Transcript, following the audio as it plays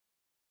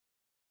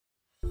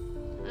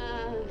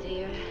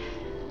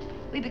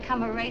We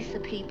become a race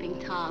of peeping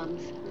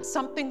Toms.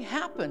 Something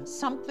happened.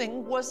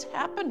 Something was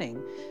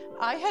happening.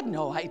 I had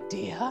no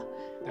idea.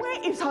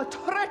 Where is her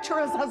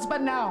treacherous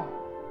husband now?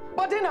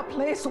 But in a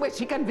place where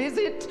she can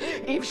visit,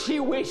 if she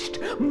wished.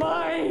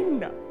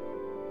 Mine!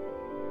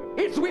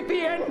 It's with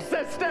the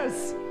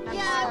ancestors!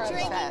 I'm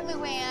drinking,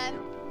 Luann.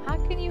 How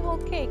can you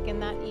hold cake and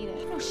not eat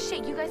it? Oh,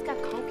 shit, you guys got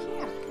Coke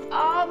here?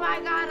 Oh my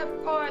God,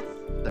 of course.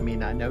 I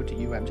mean, I know to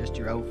you I'm just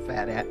your old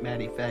fat Aunt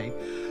Mattie Faye.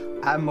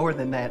 I'm more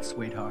than that,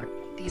 sweetheart.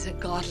 These are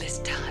godless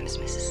times,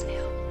 Mrs.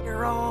 Snell.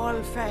 You're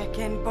all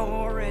fucking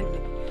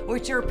boring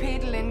with your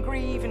piddling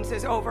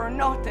grievances over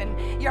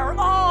nothing. You're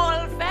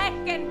all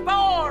fucking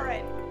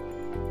boring.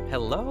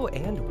 Hello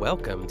and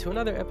welcome to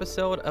another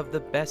episode of the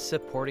Best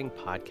Supporting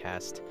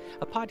Podcast,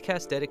 a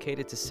podcast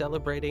dedicated to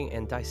celebrating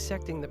and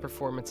dissecting the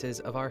performances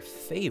of our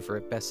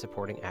favorite Best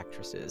Supporting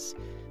actresses.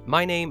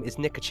 My name is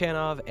Nick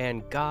Kachanov,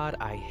 and God,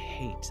 I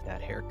hate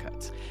that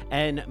haircut.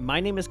 And my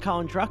name is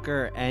Colin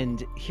Drucker,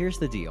 and here's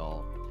the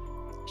deal.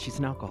 She's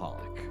an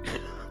alcoholic.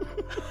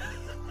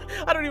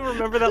 I don't even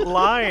remember that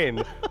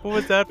line. What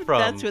was that from?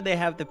 That's when they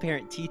have the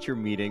parent-teacher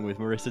meeting with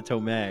Marissa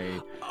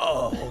Tomei.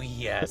 Oh,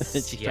 yes.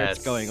 And she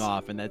starts going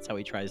off, and that's how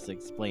he tries to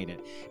explain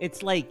it.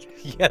 It's like...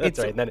 Yeah, that's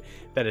right. Then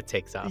it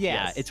takes off.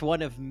 Yeah, yes. It's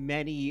one of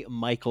many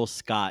Michael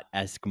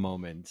Scott-esque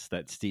moments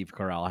that Steve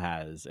Carell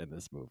has in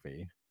this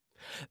movie.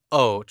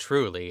 Oh,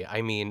 truly.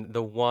 I mean,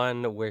 the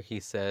one where he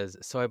says,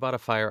 "So I bought a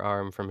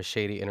firearm from a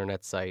shady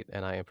internet site,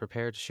 and I am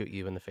prepared to shoot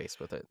you in the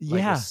face with it."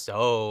 Yeah. Like,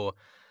 so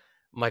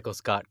Michael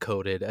Scott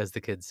coded, as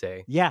the kids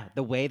say. Yeah,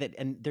 the way that,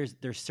 and there's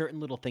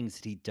certain little things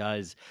that he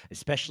does,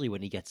 especially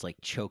when he gets like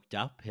choked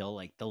up. He'll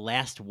like the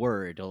last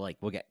word,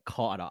 will get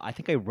caught. I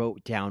think I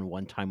wrote down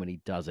one time when he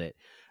does it.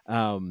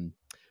 When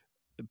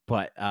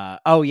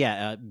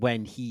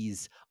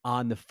he's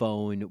on the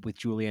phone with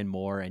Julianne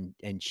Moore and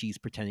she's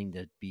pretending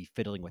to be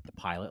fiddling with the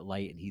pilot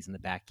light and he's in the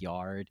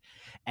backyard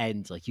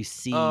and like you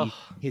see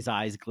his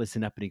eyes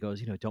glisten up and he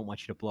goes, don't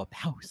want you to blow up the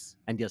house.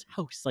 And he goes,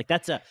 house. Like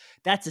that's a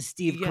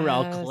Steve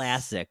Carell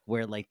classic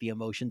where like the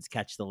emotions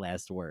catch the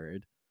last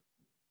word.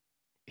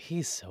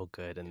 He's so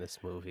good in this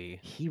movie.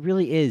 He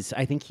really is.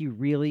 I think he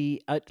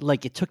really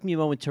it took me a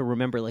moment to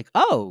remember like,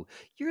 oh,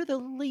 you're the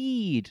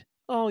lead.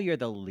 Oh, you're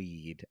the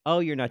lead. Oh,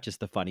 you're not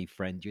just the funny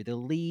friend. You're the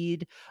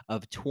lead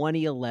of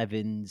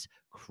 2011's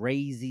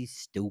Crazy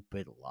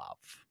Stupid Love.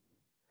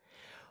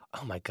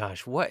 Oh my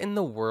gosh, what in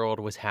the world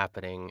was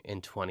happening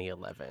in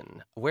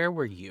 2011? Where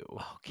were you?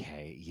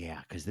 Okay, yeah,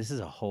 because this is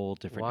a whole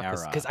different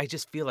era. Because I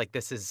just feel like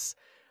this is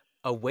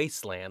a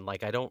wasteland.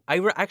 Like I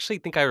actually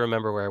think I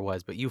remember where I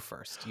was, but you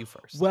first.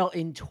 Well,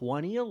 in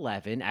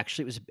 2011,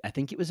 actually, I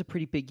think it was a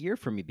pretty big year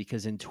for me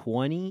because in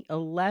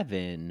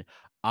 2011,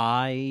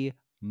 I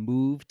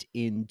moved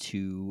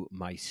into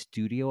my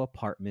studio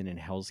apartment in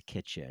Hell's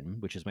Kitchen,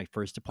 which is my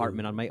first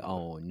apartment on my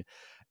own.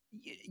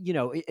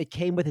 It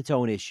came with its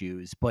own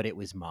issues, but it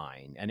was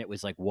mine. And it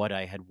was like what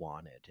I had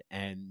wanted.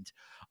 And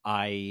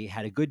I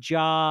had a good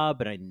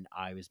job and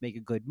I was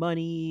making good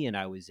money and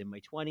I was in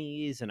my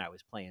 20s and I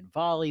was playing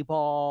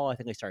volleyball. I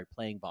think I started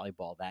playing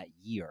volleyball that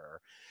year.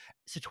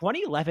 So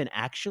 2011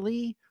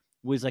 actually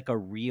was like a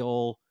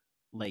real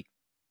like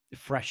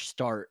fresh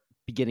start,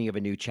 beginning of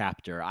a new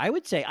chapter. I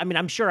would say, I mean,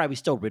 I'm sure I was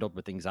still riddled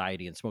with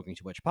anxiety and smoking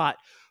too much pot,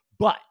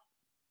 but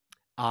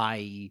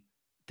I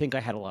think I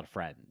had a lot of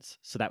friends.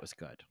 So that was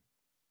good.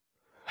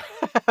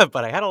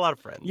 But I had a lot of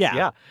friends.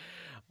 Yeah.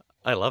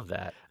 I love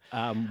that.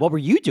 What were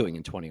you doing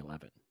in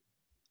 2011?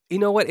 You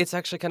know what? It's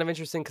actually kind of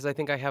interesting because I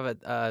think I have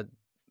a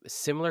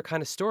similar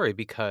kind of story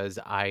because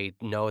I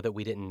know that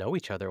we didn't know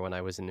each other when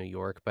I was in New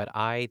York, but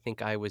I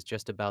think I was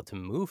just about to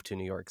move to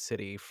New York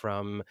City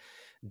from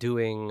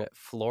doing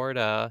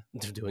Florida.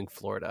 Did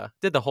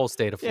the whole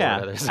state of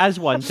Florida. Yeah, as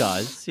one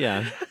does,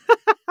 yeah.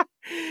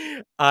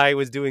 I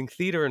was doing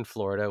theater in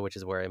Florida, which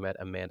is where I met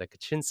Amanda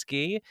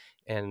Kaczynski,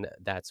 and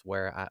that's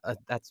where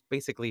that's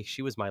basically,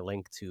 she was my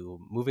link to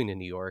moving to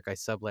New York. I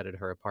subletted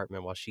her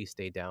apartment while she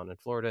stayed down in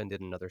Florida and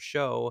did another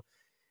show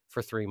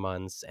for 3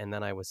 months, and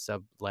then I was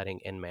subletting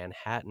in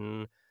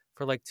Manhattan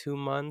for like 2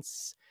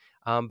 months.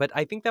 But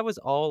I think that was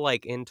all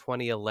like in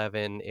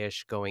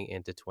 2011-ish going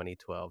into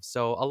 2012.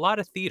 So a lot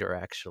of theater,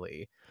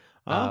 actually,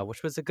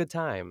 which was a good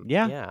time.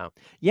 Yeah,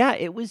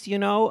 it was,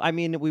 I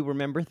mean, we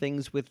remember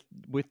things with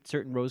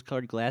certain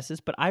rose-colored glasses,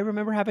 but I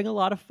remember having a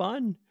lot of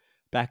fun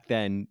back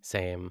then.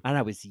 Same. And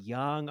I was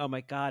young. Oh,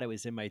 my God. I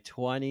was in my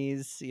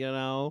 20s,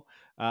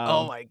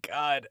 oh, my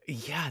God.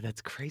 Yeah,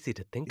 that's crazy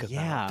to think about.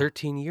 Yeah.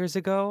 13 years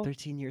ago?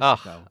 13 years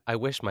ago. I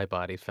wish my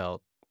body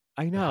felt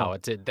I know how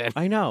it did then.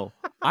 I know.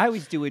 I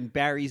was doing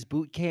Barry's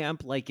boot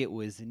camp like it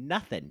was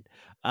nothing.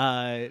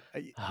 Oh,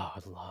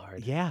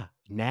 Lord. Yeah.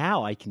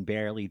 Now I can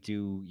barely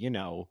do, I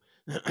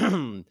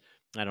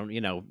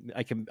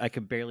don't, I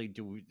can barely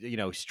do,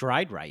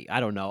 stride right. I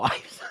don't know.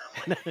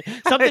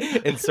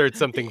 Something. Insert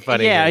something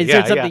funny. Yeah, here.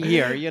 insert something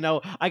here.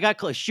 I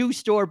got shoe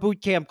store,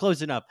 boot camp,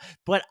 close enough.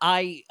 But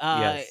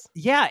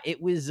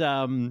it was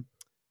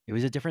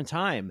a different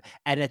time,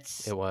 and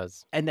it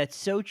was, and that's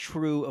so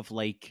true of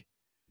like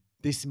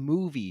this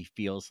movie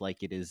feels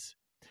like it is.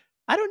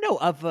 I don't know,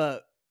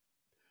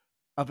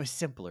 of a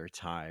simpler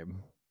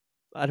time.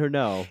 I don't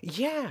know.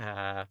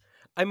 Yeah.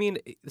 I mean,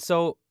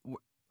 so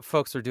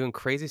folks are doing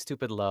Crazy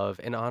Stupid Love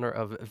in honor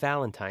of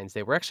Valentine's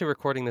Day. We're actually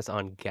recording this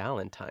on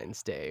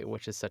Galentine's Day,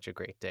 which is such a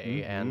great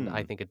day, and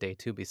I Mhm. think a day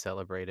to be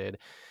celebrated.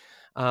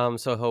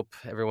 So I hope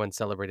everyone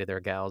celebrated their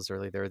gals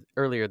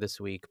earlier this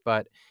week.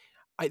 But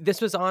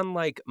this was on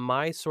like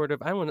my sort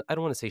of I don't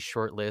want to say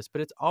short list,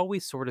 but it's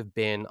always sort of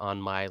been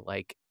on my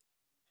like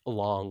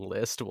long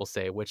list. We'll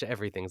say, which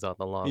everything's on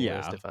the long list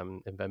Yeah.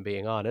 if I'm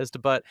being honest.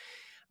 But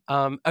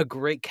a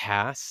great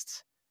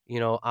cast. You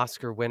know,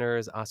 Oscar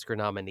winners, Oscar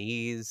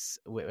nominees.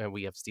 And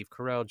we have Steve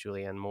Carell,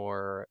 Julianne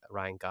Moore,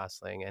 Ryan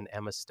Gosling, and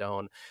Emma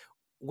Stone.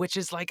 Which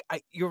is like,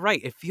 you're right.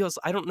 It feels,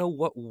 I don't know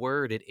what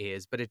word it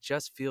is, but it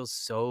just feels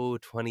so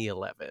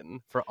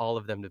 2011 for all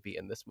of them to be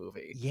in this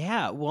movie.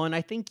 Yeah, well, and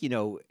I think,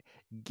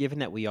 given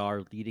that we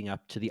are leading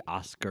up to the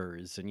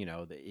Oscars and,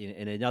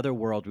 in another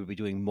world, we'd be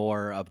doing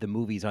more of the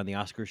movies on the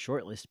Oscar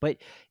shortlist, but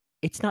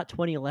it's not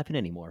 2011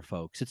 anymore,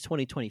 folks. It's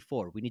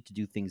 2024. We need to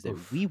do things that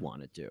Oof. we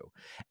want to do.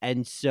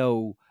 And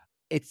so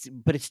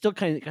but it still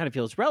kind of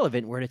feels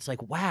relevant where it's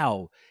like,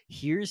 wow,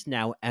 here's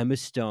now Emma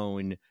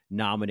Stone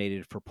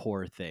nominated for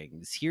Poor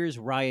Things. Here's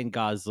Ryan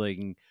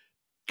Gosling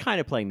kind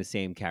of playing the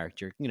same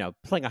character,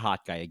 playing a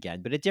hot guy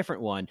again, but a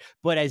different one,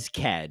 but as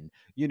Ken.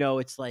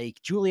 It's like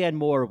Julianne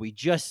Moore, we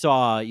just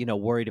saw,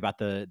 worried about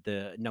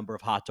the number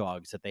of hot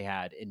dogs that they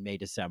had in May,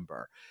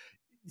 December.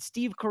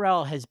 Steve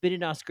Carell has been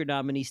an Oscar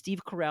nominee.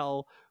 Steve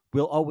Carell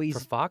will For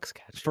always for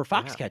Foxcatcher, yeah.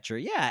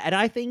 Foxcatcher, yeah. And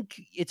I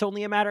think it's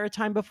only a matter of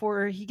time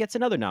before he gets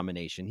another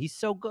nomination. He's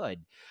so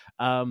good.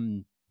 Hmm.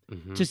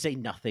 To say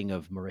nothing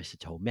of Marissa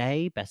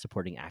Tomei, Best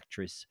Supporting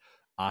Actress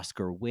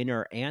Oscar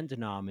winner and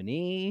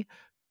nominee.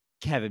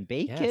 Kevin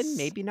Bacon Yes.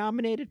 maybe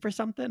nominated for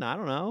something. I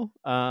don't know.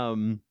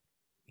 At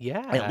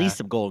Yeah. least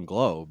some Golden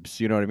Globes.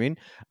 You know what I mean?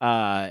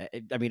 I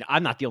mean,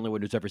 I'm not the only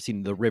one who's ever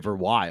seen The River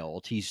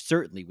Wild. He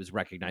certainly was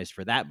recognized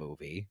for that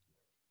movie.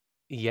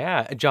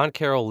 Yeah, John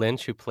Carroll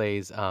Lynch, who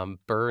plays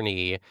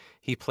Bernie,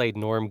 he played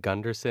Norm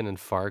Gunderson in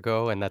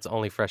Fargo, and that's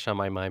only fresh on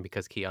my mind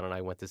because Keon and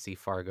I went to see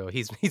Fargo.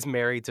 He's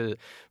married to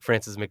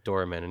Frances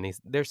McDormand, and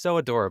they're so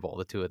adorable,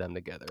 the two of them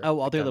together, Oh,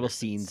 all the their little Gundersons.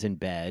 scenes in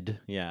bed.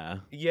 Yeah.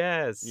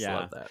 Yes, Yeah.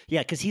 love that.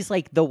 Yeah, because he's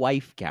like the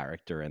wife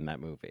character in that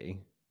movie.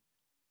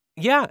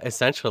 Yeah,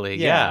 essentially,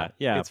 yeah.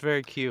 Yeah. It's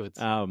very cute.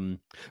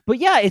 But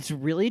yeah, it's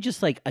really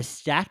just like a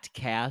stacked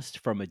cast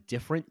from a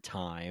different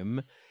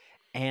time.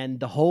 And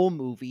the whole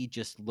movie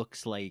just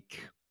looks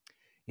like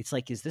it's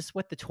like, is this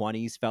what the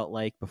 20s felt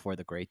like before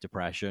the Great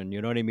Depression?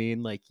 You know what I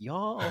mean? Like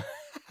y'all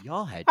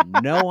had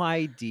no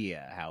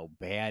idea how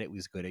bad it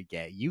was going to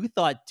get. You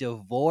thought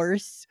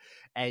divorce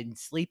and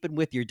sleeping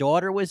with your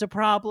daughter was a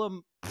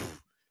problem? Pfft,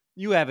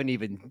 you haven't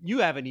even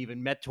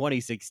met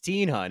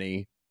 2016,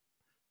 honey.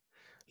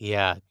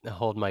 Yeah,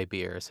 Hold My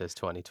Beer says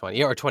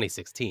 2020 or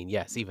 2016.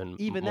 Yes, even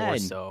Even more then,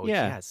 so.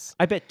 yeah. Yes.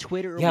 I bet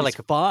Twitter Yeah, was like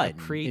a fun.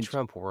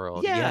 pre-Trump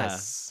world. Yeah.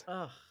 Yes.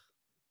 Ugh.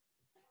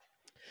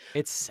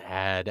 It's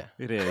sad.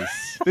 It is.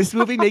 This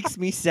movie makes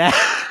me sad.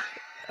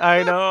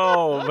 I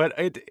know, but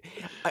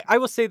I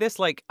will say this,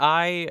 like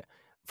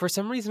for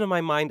some reason in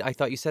my mind, I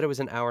thought you said it was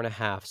an hour and a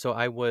half. So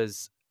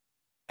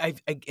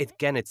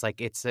again, it's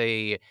like it's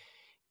a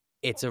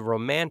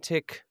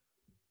romantic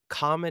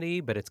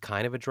comedy, but it's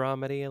kind of a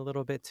dramedy a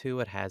little bit too.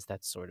 It has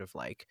that sort of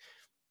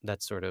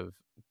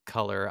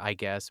color, I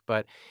guess.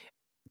 But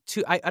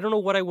I don't know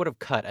what I would have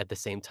cut at the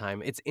same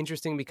time. It's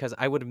interesting because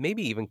I would have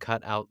maybe even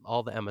cut out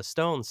all the Emma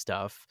Stone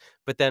stuff,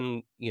 but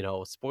then,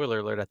 spoiler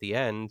alert at the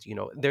end,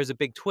 there's a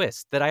big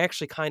twist that I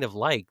actually kind of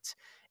liked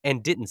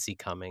and didn't see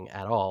coming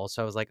at all.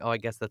 So I was like, oh, I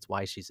guess that's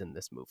why she's in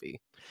this movie.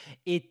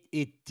 It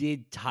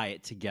did tie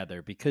it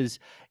together because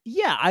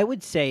yeah, I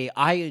would say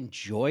I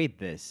enjoyed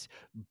this,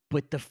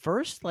 but the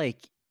first like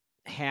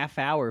half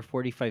hour,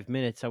 45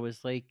 minutes, I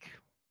was like,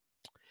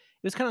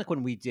 it was kind of like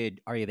when we did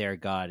Are You There,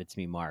 God? It's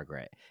Me,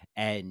 Margaret.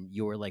 And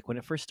you were like, when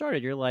it first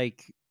started, you're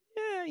like,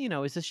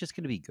 yeah, is this just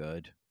going to be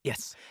good?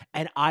 Yes.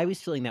 And I was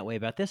feeling that way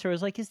about this. Or I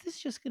was like, is this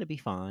just going to be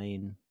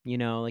fine?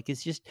 Like,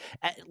 it's just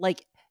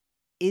like,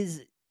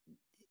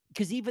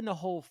 because even the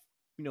whole,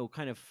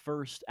 kind of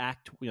first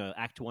act,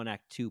 act one,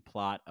 act two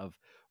plot of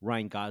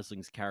Ryan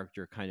Gosling's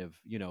character kind of,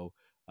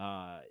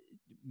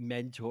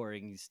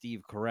 mentoring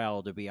Steve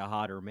Carell to be a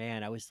hotter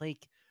man. I was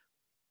like,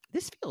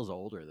 this feels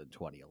older than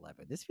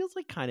 2011. This feels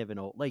like kind of an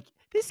old, like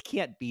this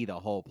can't be the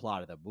whole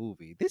plot of the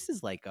movie. This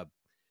is like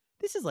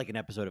an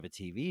episode of a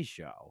TV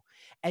show.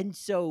 And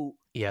so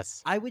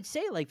Yes. I would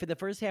say like for the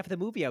first half of the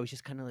movie, I was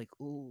just kind of like,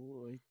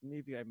 oh,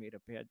 maybe I made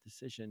a bad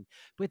decision.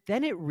 But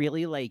then it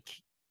really like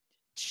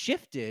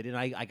shifted and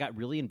I got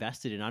really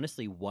invested. And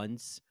honestly,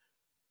 once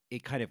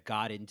it kind of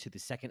got into the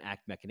second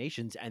act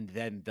machinations and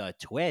then the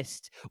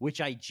twist, which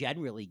I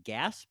generally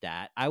gasped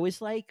at, I was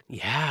like,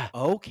 Yeah.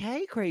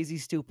 okay, Crazy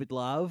Stupid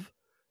Love.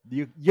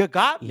 You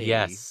got me.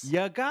 Yes.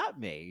 You got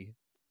me.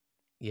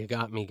 You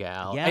got me,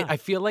 gal. Yeah. I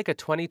feel like a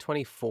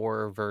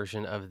 2024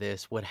 version of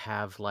this would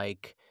have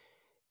like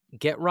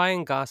get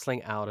Ryan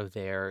Gosling out of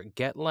there,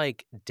 get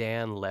like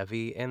Dan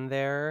Levy in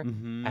there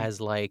Mm-hmm.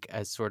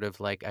 as sort of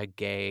like a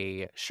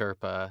gay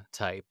Sherpa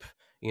type.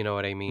 You know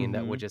what I mean? That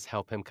Mm-hmm. would just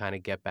help him kind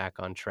of get back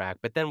on track.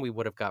 But then we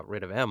would have got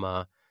rid of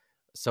Emma.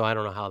 So I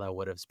don't know how that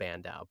would have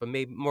spanned out. But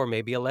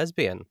maybe a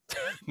lesbian.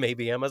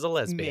 Maybe Emma's a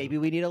lesbian. Maybe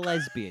we need a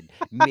lesbian.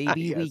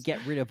 Maybe we Yes.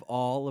 get rid of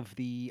all of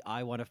the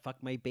 "I want to fuck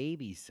my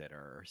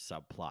babysitter"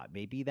 subplot.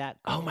 Maybe that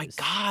goes. Oh my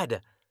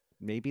God.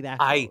 Maybe that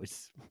I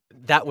goes.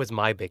 That was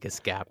my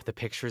biggest gap. The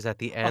pictures at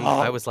the end.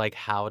 I Oh, was like,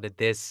 how did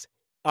this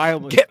I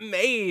almost get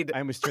made? I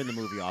almost turned the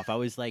movie off. I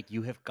was like,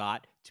 "You have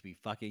got to be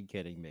fucking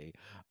kidding me!"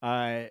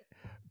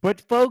 But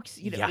folks,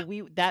 Yeah.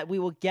 we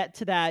will get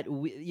to that.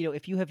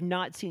 If you have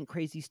not seen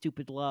Crazy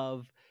Stupid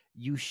Love,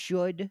 you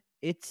should.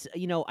 It's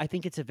I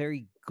think it's a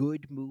very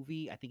good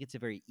movie. I think it's a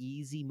very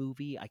easy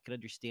movie. I could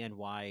understand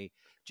why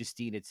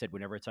Justine had said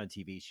whenever it's on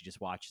TV, she just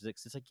watches it.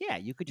 'Cause it's like, yeah,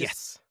 you could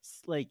just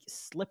Yes.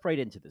 slip right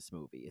into this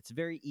movie. It's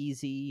very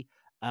easy.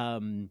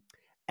 And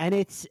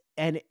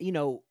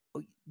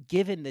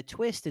given the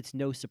twist, it's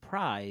no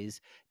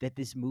surprise that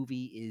this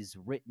movie is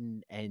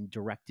written and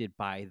directed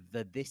by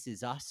the This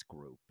Is Us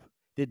group,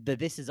 the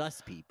This Is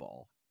Us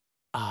people.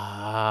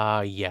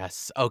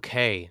 Yes.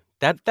 Okay.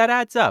 That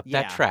adds up.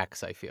 That Yeah.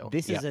 tracks, I feel.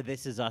 This is Yeah. a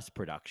This Is Us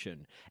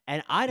production,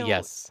 and I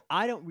Yes.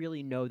 don't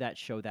really know that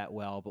show that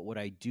well, but what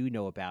I do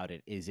know about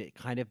it is it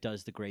kind of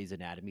does the Grey's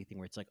Anatomy thing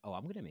where it's like, oh,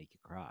 I'm gonna make you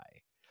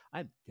cry.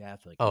 I'm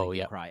definitely gonna Oh, make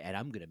you yeah. cry, and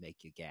I'm gonna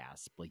make you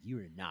gasp. Like,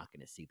 you're not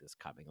gonna see this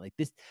coming. Like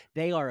this,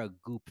 they are a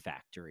goop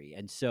factory,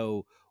 and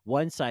so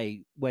when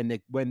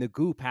the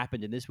goop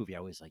happened in this movie, I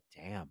was like,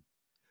 damn,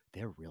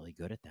 they're really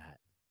good at that.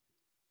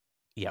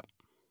 Yep.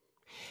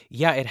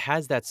 Yeah, it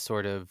has that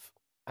sort of,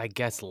 I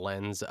guess,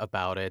 lens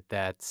about it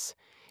that's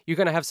you're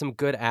gonna have some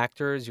good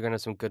actors, you're gonna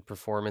have some good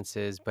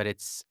performances, but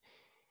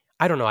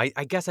I don't know. I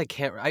guess I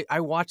can't.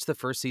 I watched the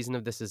first season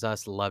of This Is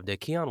Us, loved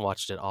it. Keon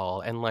watched it all,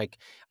 and like,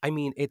 I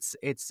mean, it's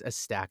a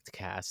stacked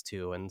cast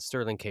too. And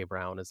Sterling K.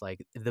 Brown is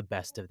like the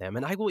best of them,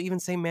 and I will even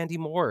say Mandy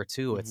Moore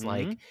too. It's Mm-hmm.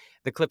 like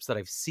the clips that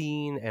I've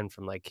seen, and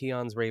from like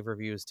Keon's rave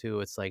reviews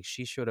too. It's like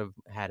she should have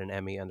had an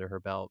Emmy under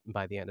her belt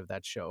by the end of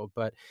that show,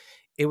 but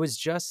it was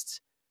just.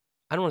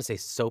 I don't want to say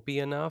soapy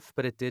enough,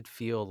 but it did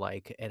feel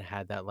like it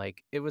had that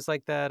it was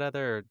like that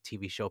other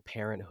TV show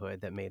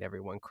Parenthood that made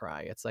everyone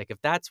cry. It's like if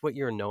that's what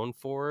you're known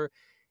for,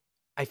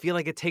 I feel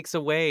like it takes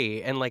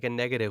away in like a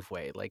negative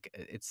way. Like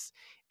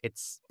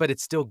but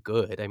it's still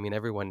good. I mean,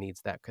 everyone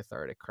needs that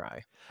cathartic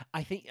cry.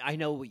 I think I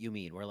know what you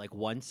mean. Where like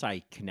once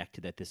I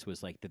connected that this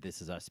was like the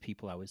This Is Us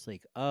people, I was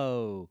like,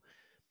 oh,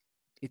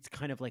 it's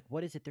kind of like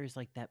what is it? There's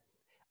like that.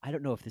 I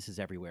don't know if this is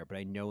everywhere, but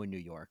I know in New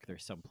York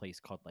there's some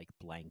place called like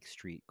Blank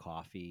Street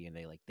Coffee, and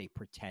they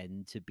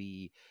pretend to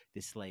be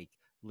this like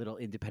little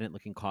independent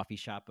looking coffee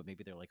shop, but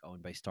maybe they're like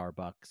owned by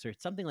Starbucks or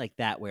something like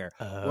that. Where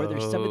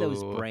there's some of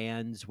those Oh,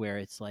 brands where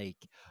it's like,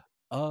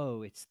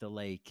 oh, it's the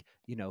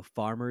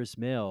Farmer's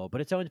Mill, but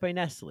it's owned by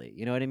Nestle.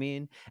 You know what I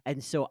mean?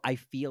 And so I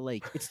feel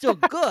like it's still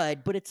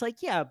good, but it's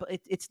like, yeah,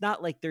 but it's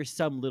not like there's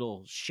some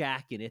little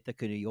shack in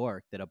Ithaca, New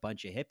York that a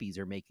bunch of hippies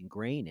are making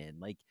grain in.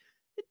 Like,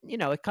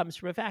 it comes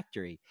from a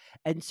factory.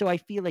 And so I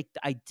feel like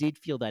I did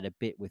feel that a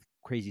bit with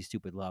Crazy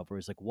Stupid Love, where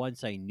it's like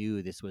once I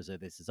knew this was a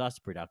This Is Us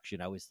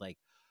production, I was like,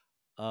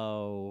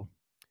 oh,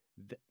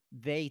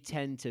 they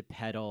tend to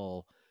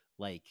peddle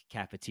like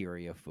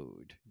cafeteria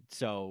food.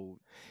 So,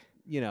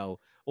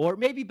 or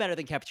maybe better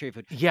than cafeteria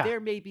food. yeah. There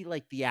may be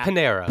like the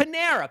Panera.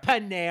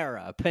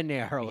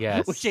 Panera,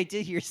 Yes. which I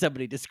did hear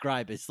somebody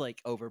describe as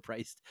like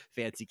overpriced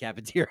fancy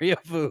cafeteria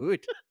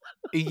food.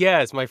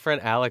 Yes, my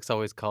friend Alex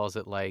always calls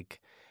it like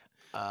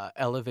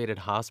elevated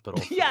hospital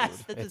food.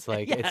 Yes, It's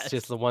like it's yes.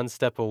 just the one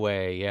step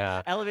away.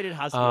 Yeah. Elevated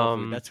hospital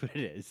food. That's what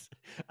it is.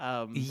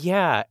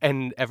 Yeah,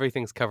 and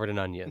everything's covered in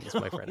onions,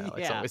 my friend Alex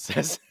Yeah. always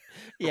says.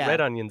 Yeah.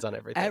 Red onions on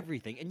everything.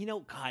 Everything. And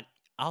God,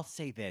 I'll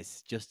say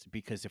this just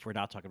because if we're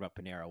not talking about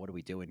Panera, what are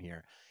we doing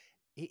here?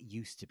 It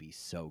used to be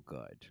so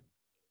good.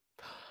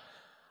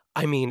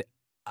 I mean,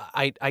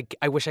 I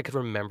wish I could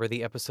remember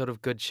the episode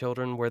of Good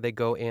Children where they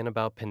go in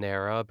about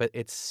Panera, but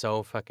it's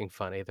so fucking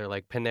funny. They're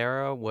like,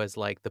 Panera was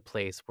like the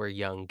place where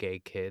young gay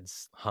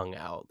kids hung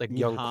out, like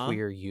young Uh-huh.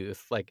 queer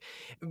youth. Like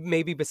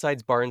maybe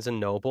besides Barnes and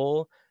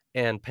Noble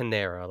and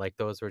Panera, like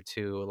those were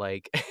two,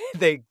 like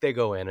they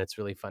go in. It's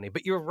really funny.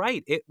 But you're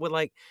right. It would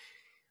like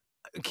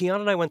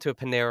Keon and I went to a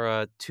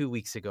Panera 2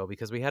 weeks ago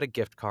because we had a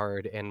gift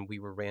card and we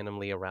were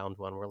randomly around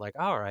one. We're like,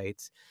 all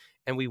right.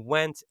 And we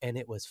went and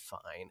it was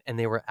fine. And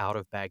they were out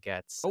of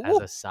baguettes as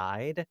Oh, a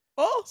side.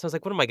 oh, So I was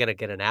like, what am I going to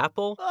get? An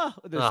apple?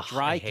 those Ugh, I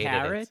dry hated it.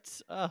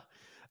 carrots.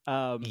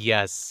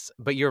 Yes.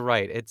 But you're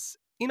right. It's,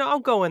 I'll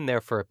go in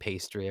there for a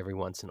pastry every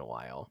once in a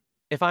while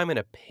if I'm in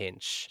a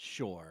pinch.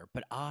 Sure,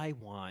 but I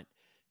want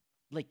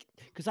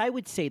because I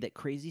would say that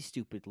Crazy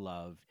Stupid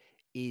Love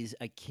is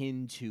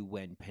akin to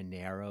when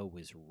Panera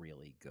was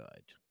really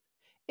good.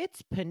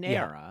 It's Yeah.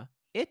 Panera.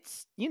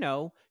 It's,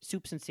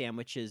 soups and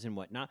sandwiches and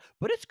whatnot,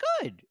 but it's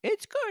good.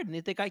 It's good.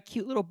 And they got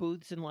cute little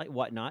booths and like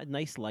whatnot,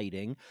 nice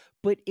lighting,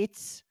 but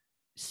it's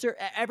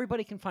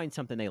everybody can find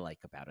something they like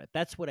about it.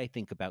 That's what I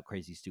think about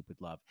Crazy Stupid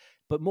Love.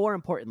 But more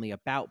importantly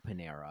about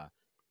Panera,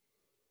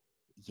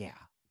 yeah.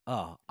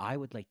 Oh, I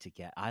would like to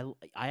get. I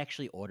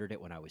actually ordered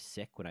it when I was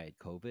sick when I had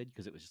COVID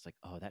because it was just like,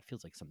 oh, that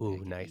feels like something I Ooh,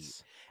 could eat.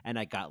 nice. And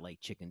I got like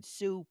chicken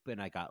soup, and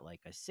I got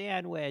like a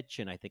sandwich,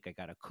 and I think I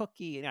got a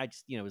cookie, and I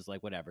just was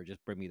like, whatever,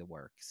 just bring me the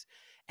works.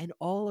 And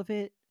all of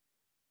it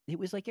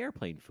was like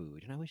airplane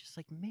food, and I was just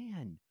like,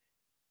 man,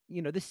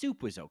 the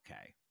soup was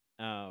okay.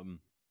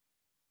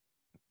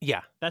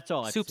 Yeah. That's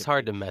all. Soup's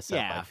hard to mess up,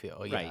 I Yeah, feel.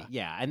 right. Yeah.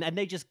 Yeah, and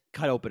they just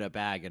cut open a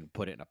bag and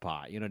put it in a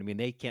pot. You know what I mean?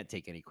 They can't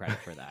take any credit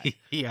for that.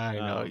 Yeah, I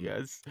know. Um,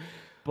 Yes.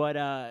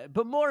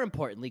 But more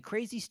importantly,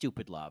 Crazy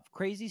Stupid Love.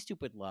 Crazy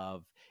Stupid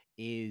Love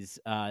is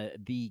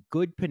the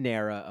good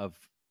Panera of,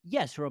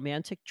 yes,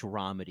 romantic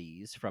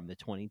dramedies from the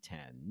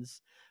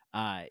 2010s,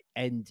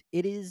 and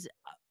it is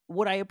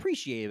what I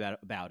appreciate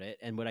about it,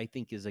 and what I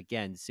think is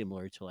again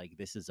similar to like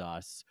This Is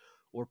Us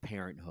or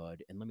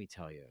Parenthood. And let me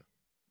tell you,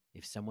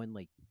 if someone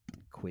like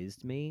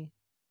quizzed me,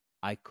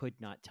 I could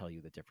not tell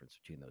you the difference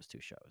between those two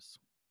shows.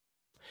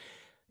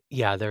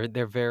 Yeah,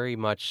 they're very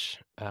much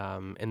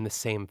in the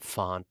same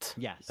font,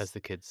 Yes. as the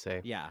kids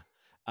say. Yeah.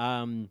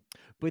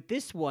 But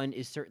this one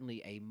is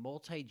certainly a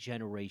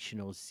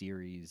multi-generational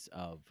series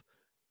of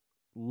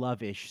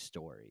love-ish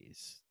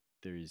stories.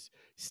 There's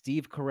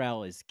Steve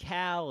Carell as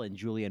Cal and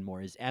Julianne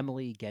Moore as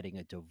Emily getting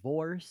a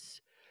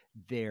divorce.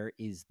 There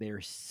is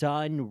their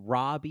son,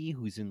 Robbie,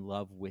 who's in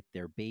love with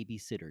their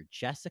babysitter,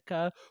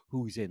 Jessica,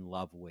 who's in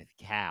love with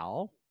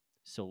Cal.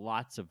 So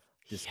lots of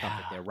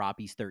discomfort there.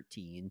 Robbie's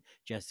 13,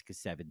 Jessica's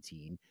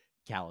 17.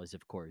 Cal is,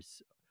 of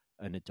course,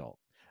 an adult.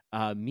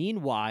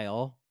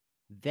 Meanwhile,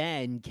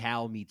 then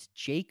Cal meets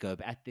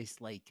Jacob at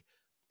this, like,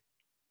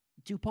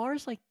 do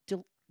bars like,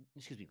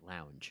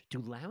 lounge. Do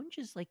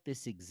lounges like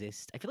this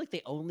exist? I feel like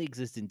they only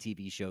exist in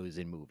TV shows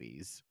and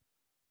movies.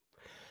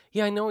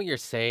 Yeah, I know what you're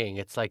saying.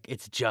 It's like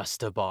it's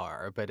just a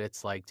bar, but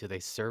it's like, do they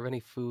serve any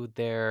food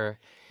there?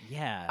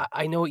 Yeah.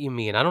 I know what you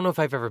mean. I don't know if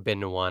I've ever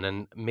been to one,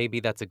 and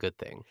maybe that's a good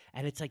thing.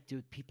 And it's like,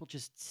 dude, people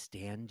just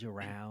stand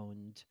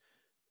around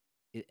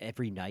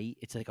every night.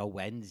 It's like a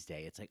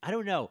Wednesday. It's like, I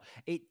don't know.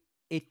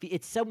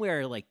 It's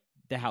somewhere like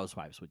the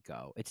Housewives would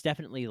go. It's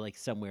definitely like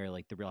somewhere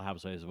like the Real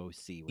Housewives of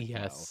OC would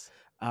Yes.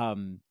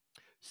 go.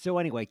 So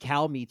anyway,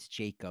 Cal meets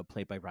Jacob,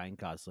 played by Ryan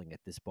Gosling, at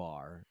this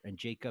bar, and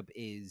Jacob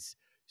is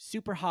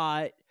super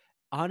hot.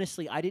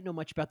 Honestly, I didn't know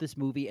much about this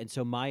movie, and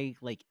so my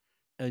like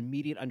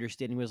immediate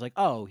understanding was like,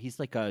 oh, he's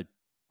like a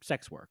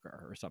sex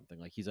worker or something.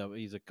 Like he's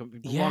a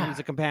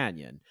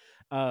companion.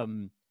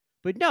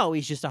 But no,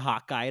 he's just a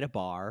hot guy at a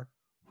bar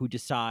who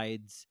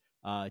decides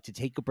to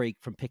take a break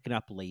from picking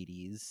up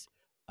ladies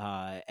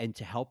and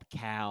to help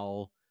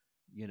Cal,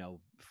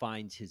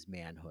 find his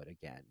manhood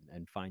again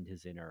and find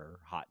his inner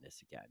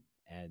hotness again.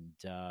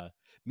 And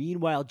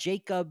meanwhile,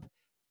 Jacob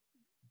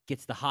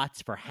gets the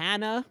hots for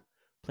Hannah,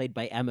 played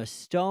by Emma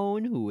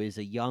Stone, who is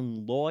a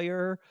young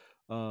lawyer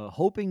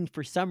hoping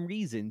for some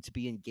reason to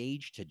be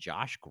engaged to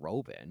Josh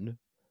Groban.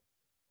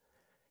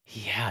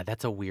 Yeah,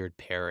 that's a weird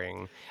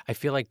pairing. I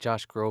feel like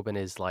Josh Groban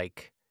is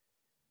like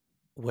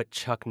what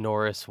Chuck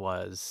Norris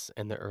was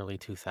in the early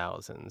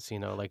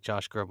 2000s. Like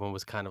Josh Groban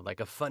was kind of like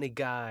a funny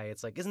guy.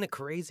 It's like, isn't it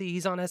crazy?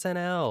 He's on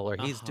SNL or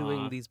he's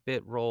doing these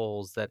bit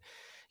roles that,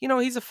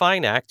 he's a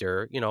fine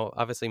actor,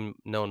 obviously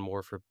known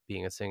more for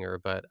being a singer,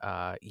 but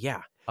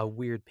yeah, a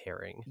weird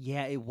pairing.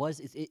 Yeah, it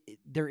was.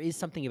 There is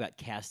something about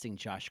casting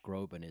Josh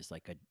Groban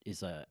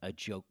is a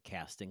joke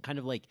casting, kind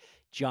of like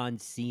John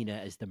Cena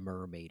as the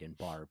mermaid in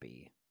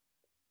Barbie.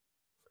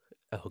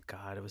 Oh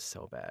God, it was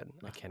so bad.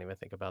 I can't even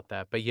think about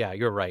that. But yeah,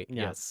 you're right.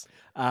 Yeah. Yes.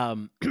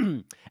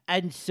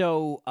 And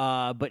so,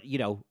 but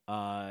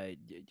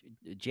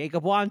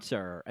Jacob wants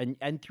her,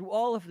 and through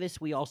all of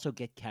this, we also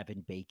get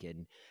Kevin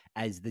Bacon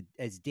as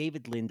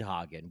David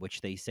Lindhagen, which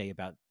they say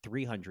about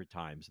 300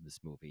 times in this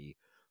movie,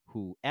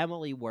 who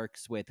Emily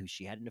works with, who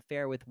she had an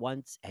affair with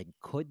once, and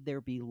could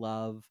there be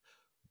love?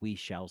 We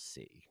shall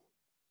see.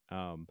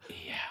 Yeah.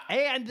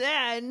 And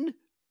then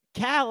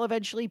Cal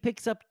eventually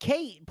picks up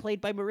Kate, played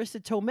by Marissa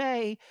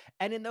Tomei,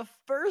 and in the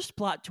first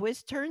plot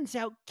twist, turns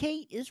out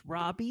Kate is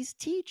Robbie's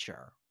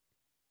teacher.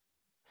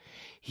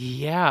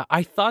 Yeah,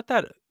 I thought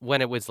that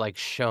when it was like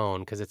shown,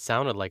 because it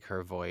sounded like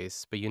her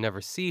voice, but you never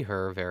see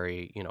her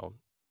very,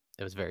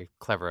 it was very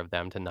clever of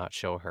them to not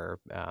show her.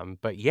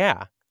 But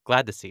yeah,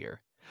 glad to see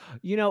her.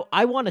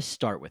 I want to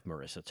start with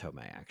Marissa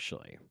Tomei,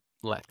 actually.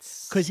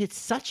 Let's. Because it's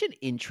such an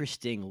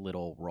interesting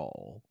little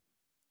role.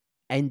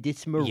 And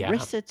it's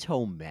Marissa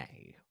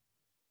Tomei,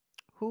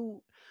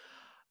 who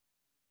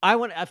I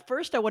want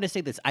to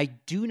say this. I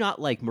do not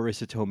like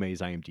Marissa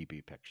Tomei's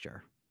IMDb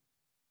picture.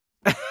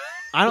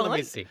 I don't Let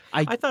me see.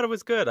 I thought it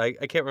was good. I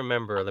can't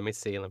remember. Let me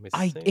see.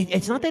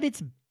 It's not that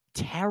it's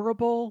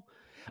terrible.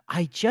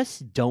 I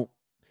just don't.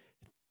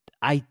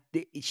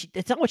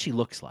 It's not what she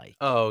looks like.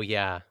 Oh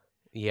yeah.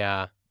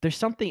 There's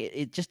something.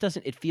 It just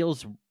doesn't. It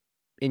feels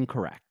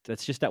incorrect.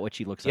 That's just not what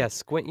she looks like. Yeah,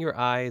 squint your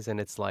eyes and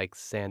it's like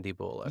Sandy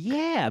Bullock.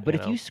 Yeah, but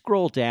if you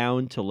scroll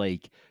down to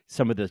like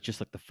some of the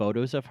just like the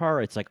photos of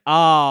her, it's like,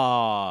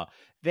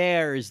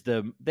 there's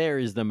the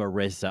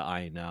Marissa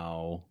I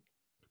know.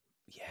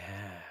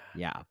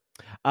 Yeah.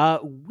 Yeah.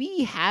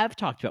 We have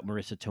talked about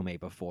Marissa Tomei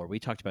before. We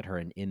talked about her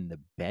in The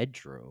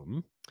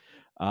Bedroom.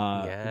 We've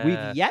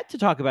Yeah. yet to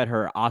talk about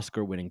her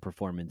Oscar-winning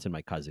performance in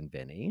My Cousin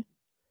Vinny.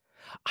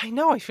 I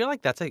know. I feel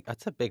like that's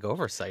a big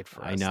oversight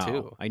for us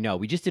too. I know.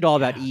 We just did All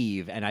About Yeah.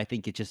 Eve, and I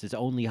think it just is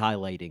only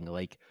highlighting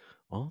like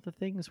all the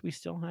things we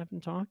still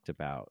haven't talked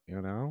about,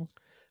 you know?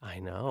 I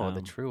know.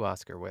 The true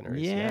Oscar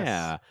winners. Yes.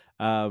 Yeah.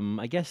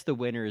 I guess the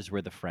winners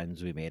were the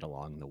friends we made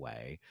along the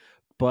way.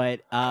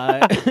 But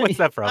What's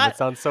that from? It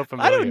sounds so I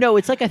familiar. don't know.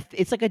 It's like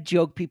a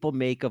joke people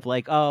make of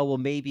like, oh, well,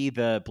 maybe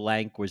the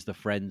blank was the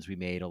friends we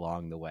made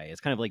along the way.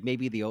 It's kind of like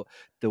maybe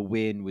the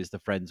win was the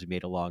friends we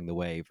made along the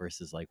way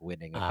versus like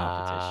winning a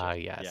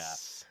competition. Yes.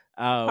 Yeah.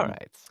 All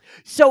right.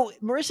 So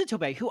Marissa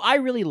Tomei, who I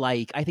really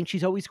like, I think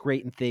she's always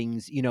great in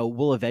things. You know,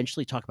 we'll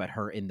eventually talk about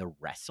her in The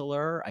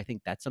Wrestler. I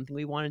think that's something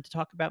we wanted to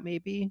talk about,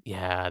 maybe.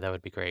 Yeah, that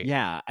would be great.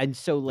 Yeah, and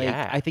so like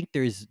Yeah. I think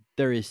there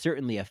is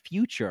certainly a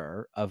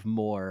future of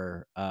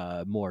more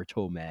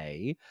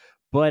Tomei,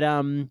 but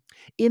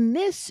in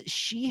this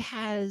she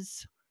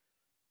has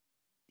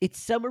it's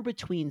somewhere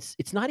between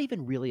it's not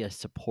even really a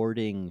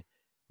supporting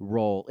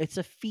role. It's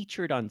a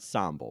featured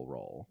ensemble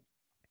role.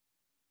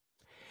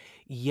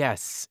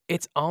 Yes,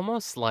 it's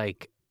almost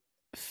like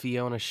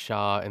Fiona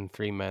Shaw and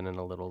Three Men and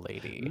a Little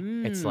Lady.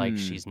 It's like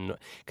she's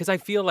because I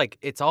feel like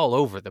it's all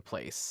over the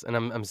place, and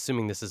I'm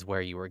assuming this is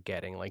where you were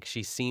getting. Like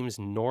she seems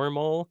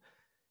normal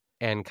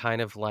and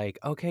kind of like,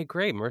 okay,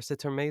 great, Marissa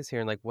Tomei's here,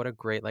 and like, what a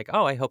great like.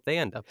 Oh, I hope they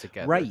end up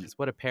together. Right. 'Cause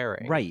what a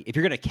pairing. Right. If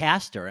you're going to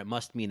cast her, it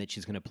must mean that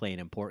she's going to play an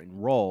important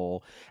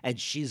role, and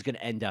she's going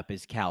to end up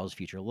as Cal's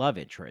future love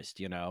interest.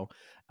 You know.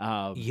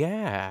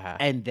 Yeah.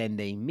 And then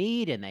they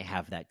meet and they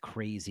have that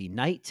crazy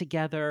night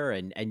together.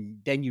 And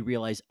then you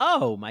realize,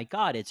 oh my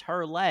God, it's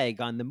her leg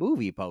on the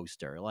movie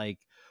poster. Like,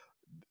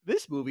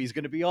 this movie is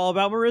going to be all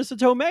about Marissa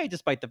Tomei,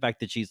 despite the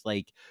fact that she's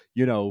like,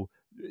 you know,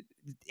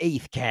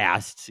 8th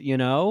cast, you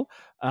know?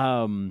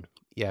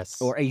 Yes.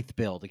 Or 8th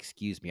build,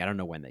 excuse me. I don't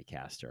know when they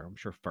cast her. I'm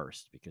sure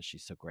first because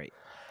she's so great.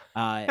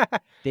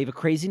 They have a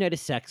crazy night of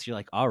sex. You're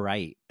like, all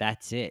right,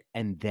 that's it.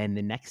 And then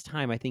the next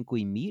time I think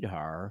we meet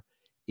her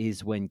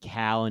is when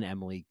Cal and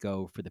Emily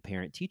go for the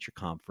parent-teacher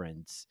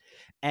conference.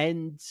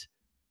 And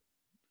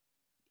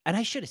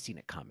I should have seen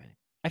it coming.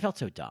 I felt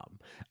so dumb.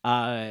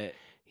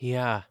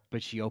 Yeah.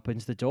 But she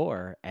opens the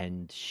door,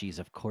 and she's,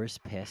 of course,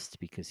 pissed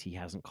because he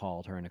hasn't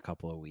called her in a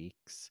couple of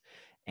weeks.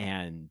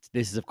 And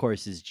this, of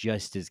course, is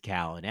just as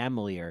Cal and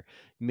Emily are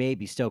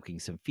maybe stoking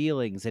some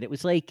feelings. And it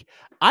was like,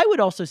 I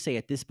would also say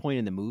at this point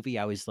in the movie,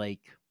 I was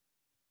like,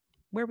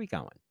 where are we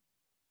going?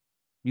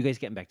 You guys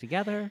getting back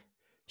together?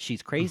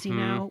 She's crazy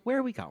now. Where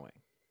are we going?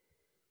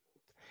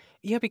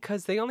 Yeah,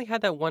 because they only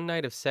had that one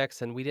night of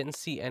sex and we didn't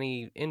see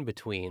any in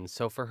between.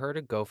 So for her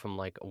to go from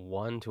like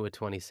 1 to a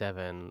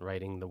 27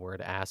 writing the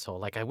word asshole,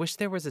 like I wish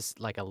there was this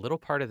like a little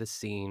part of the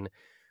scene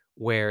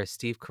where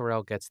Steve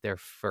Carell gets there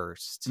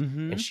first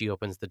and she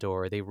opens the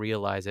door. They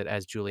realize it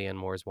as Julianne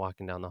Moore's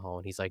walking down the hall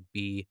and he's like,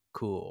 be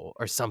cool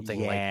or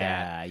something like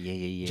that.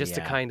 Yeah. Just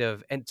to kind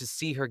of, and to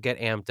see her get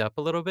amped up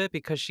a little bit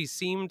because she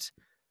seemed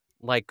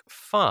like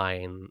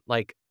fine.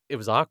 Like it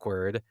was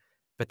awkward.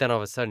 But then all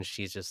of a sudden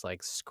she's just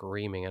like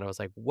screaming. And I was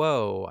like,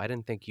 whoa, I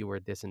didn't think you were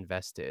this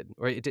invested.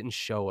 Or it didn't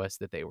show us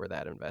that they were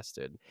that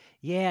invested.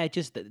 Yeah,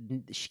 just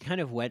she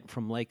kind of went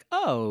from like,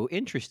 oh,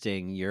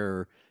 interesting.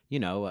 You're, you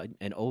know,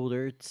 an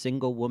older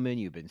single woman.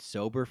 You've been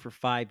sober for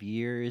 5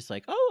 years.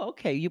 Like, oh,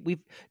 okay.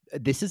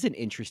 This is an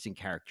interesting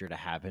character to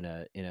have in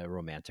a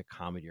romantic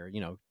comedy or,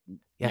 you know,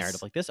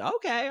 narrative like this.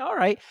 Okay, all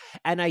right.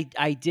 And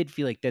I did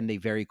feel like then they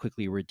very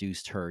quickly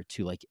reduced her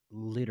to like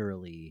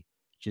literally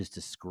just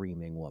a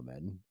screaming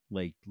woman,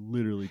 like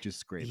literally just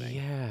screaming.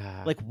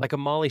 Yeah. Like a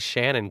Molly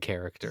Shannon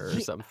character or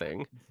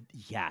something.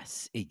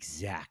 Yes,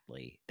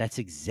 exactly. That's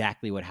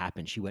exactly what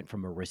happened. She went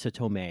from Marissa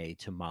Tomei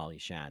to Molly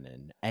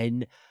Shannon.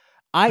 And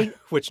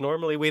which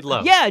normally we'd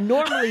love. Yeah,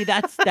 normally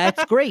that's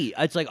great.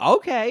 It's like,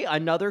 okay,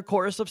 another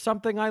chorus of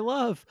something I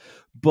love.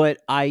 But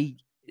I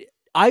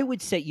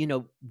would say, you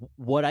know,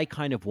 what I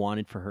kind of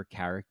wanted for her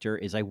character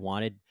is I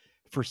wanted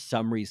for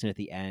some reason at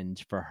the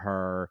end for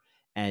her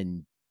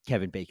and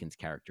Kevin Bacon's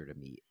character to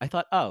meet. I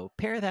thought, oh,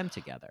 pair them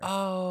together.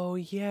 Oh,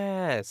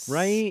 yes.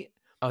 Right?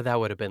 Oh, that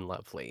would have been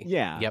lovely.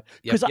 Yeah. Yep.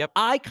 Because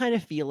I kind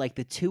of feel like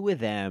the two of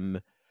them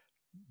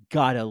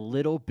got a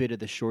little bit of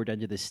the short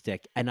end of the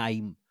stick, and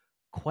I'm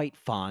quite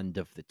fond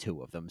of the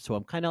two of them. So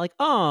I'm kind of like,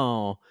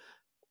 oh,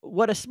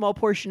 what a small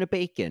portion of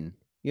bacon,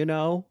 you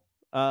know?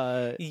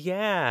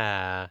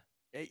 Yeah.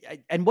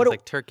 And what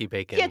like turkey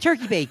bacon. Yeah,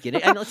 turkey bacon.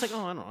 And it's like,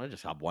 oh, I don't know, I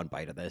just have one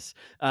bite of this.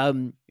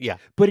 Yeah.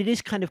 But it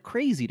is kind of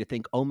crazy to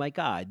think, oh my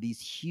God,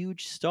 these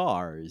huge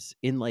stars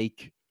in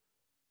like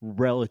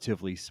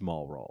relatively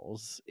small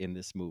roles in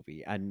this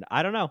movie. And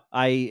I don't know.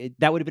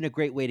 That would have been a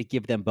great way to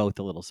give them both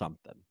a little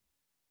something.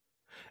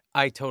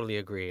 I totally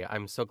agree.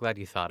 I'm so glad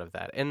you thought of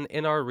that. And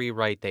in our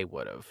rewrite, they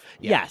would have.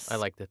 Yes. I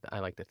like to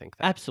think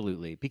that.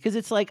 Absolutely. Because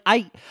it's like,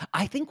 I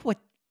think what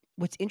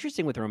what's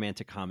interesting with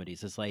romantic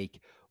comedies is like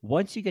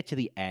once you get to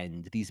the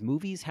end, these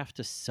movies have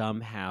to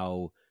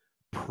somehow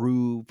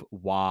prove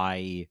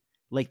why,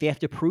 like they have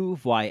to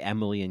prove why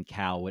Emily and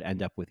Cal would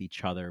end up with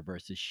each other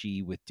versus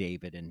she with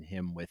David and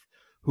him with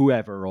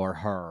whoever or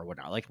her or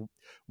whatnot. Like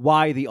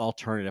why the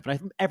alternative.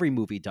 And every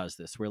movie does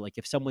this where like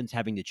if someone's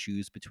having to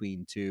choose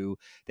between two,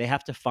 they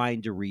have to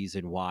find a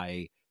reason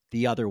why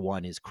the other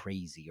one is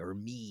crazy or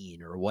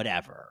mean or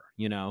whatever,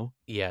 you know?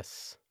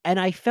 Yes. And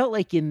I felt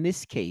like in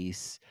this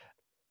case,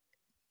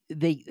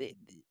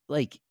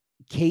 like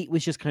Kate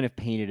was just kind of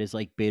painted as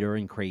like bitter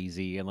and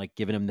crazy and like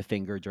giving him the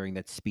finger during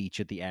that speech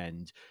at the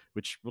end,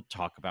 which we'll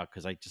talk about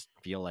because I just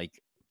feel like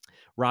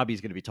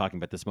Robbie's going to be talking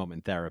about this moment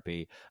in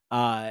therapy.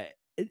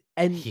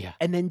 And Yeah.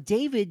 and then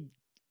David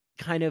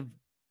kind of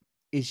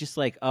is just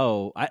like,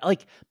 oh,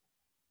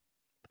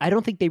 I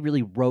don't think they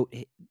really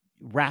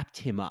wrapped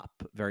him up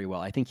very well.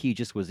 I think he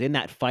just was in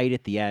that fight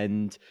at the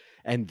end,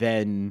 and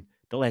then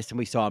the last time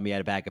we saw him, he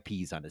had a bag of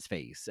peas on his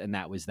face, and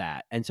that was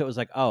that. And so it was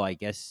like, oh, I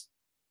guess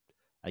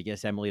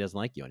Emily doesn't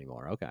like you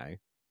anymore. Okay.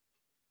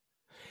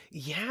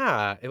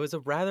 Yeah, it was a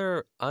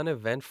rather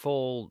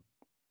uneventful,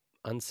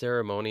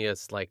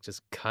 unceremonious, like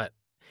just cut.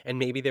 And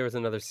maybe there was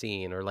another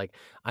scene, or like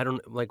I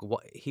don't like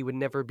what he would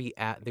never be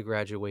at the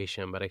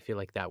graduation, but I feel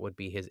like that would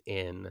be his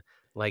in.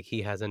 Like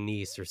he has a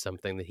niece or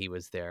something that he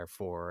was there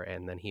for,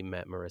 and then he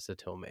met Marissa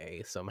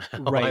Tomei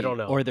somehow. I Right. don't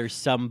know. Or there's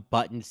some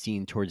button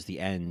scene towards the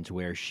end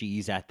where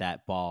she's at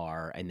that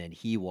bar and then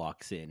he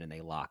walks in and they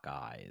lock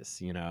eyes,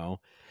 you know?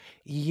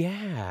 That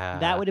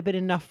Yeah. would have been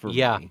enough for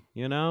Yeah. me,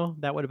 you know?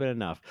 That would have been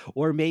enough.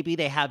 Or maybe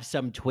they have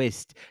some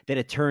twist that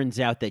it turns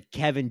out that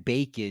Kevin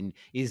Bacon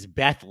is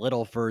Beth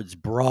Littleford's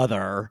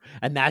brother,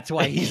 and that's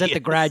why he's at the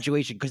Yes.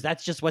 graduation, because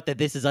that's just what the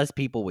This Is Us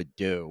people would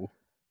do.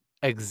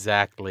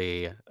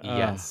 Exactly. Ugh.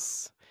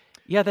 Yes.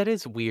 Yeah, that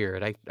is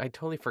weird. I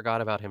totally forgot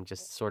about him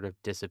just sort of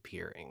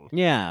disappearing.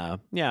 Yeah,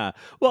 yeah.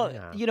 Well,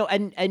 Yeah. you know,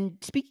 and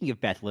speaking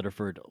of Beth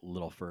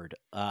Littleford,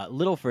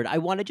 I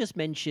want to just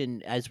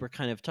mention as we're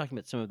kind of talking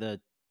about some of the,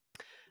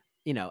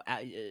 you know,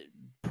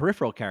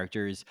 peripheral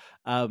characters.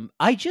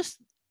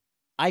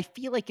 I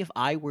feel like if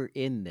I were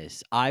in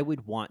this, I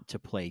would want to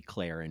play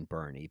Claire and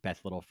Bernie,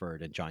 Beth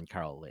Littleford and John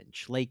Carroll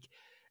Lynch. Like,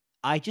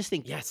 I just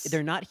think Yes.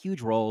 they're not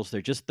huge roles.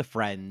 They're just the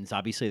friends.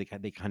 Obviously,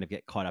 they kind of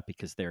get caught up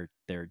because they're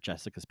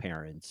Jessica's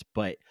parents.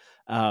 But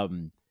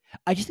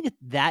I just think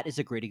that is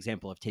a great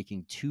example of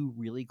taking two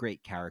really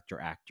great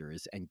character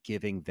actors and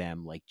giving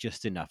them like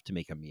just enough to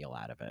make a meal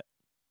out of it.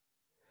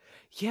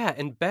 Yeah,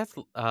 and Beth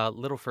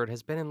Littleford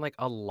has been in like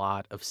a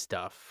lot of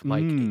stuff.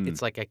 Like Mm.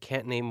 it's like I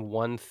can't name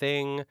one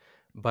thing,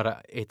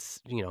 but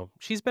it's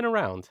she's been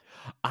around.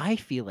 I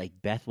feel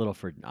like Beth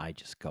Littleford and I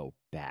just go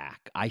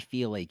back. I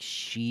feel like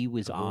she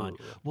was on. Ooh.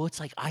 Well, it's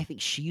like I think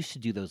she used to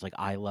do those like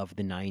I love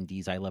the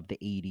 '90s, I love the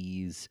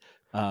 '80s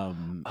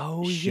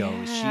Oh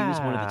shows. She was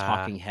one of the yeah,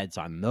 talking heads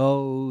on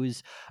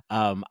those.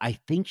 I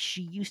think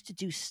she used to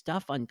do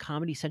stuff on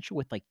Comedy Central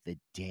with like the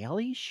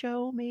Daily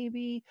Show.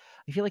 Maybe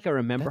I feel like I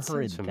remember that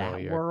her sounds in that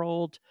familiar.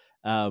 world.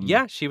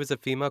 Yeah, she was a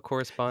female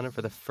correspondent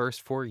for the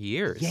first 4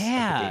 years of the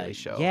Yeah, Daily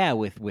Show. yeah,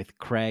 with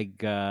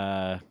Craig.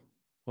 What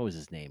was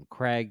his name?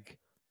 Craig.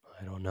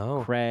 I don't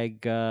know.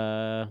 Craig,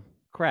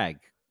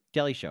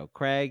 Daily Show.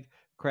 Craig,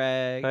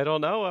 I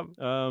don't know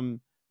him.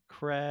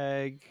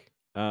 Craig.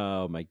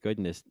 Oh my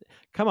goodness!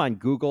 Come on,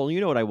 Google.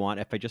 You know what I want.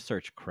 If I just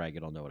search Craig,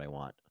 it'll know what I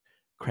want.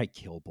 Craig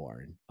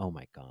Kilborn. Oh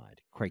my God,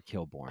 Craig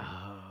Kilborn.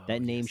 Oh,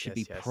 That name yes, should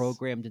yes, be yes.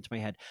 programmed into my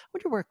head. I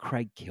wonder where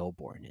Craig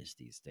Kilborn is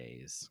these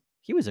days.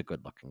 He was a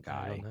good-looking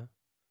I don't guy. know.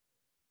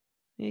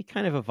 He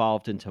kind of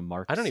evolved into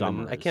Mark I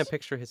Summers. can't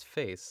picture his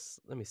face.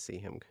 Let me see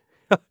him.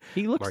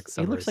 He looks. Mark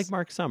He looks like Summers.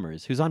 Mark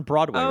Summers, who's on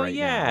Broadway Oh, right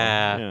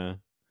yeah. now.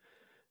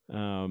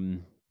 Yeah.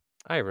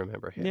 I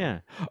remember him.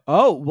 Yeah.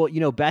 Oh, well, you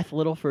know, Beth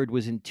Littleford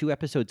was in 2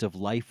 episodes of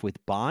Life with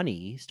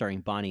Bonnie,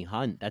 starring Bonnie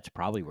Hunt. That's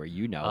probably where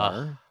you know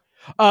her.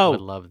 Oh, would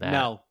love that.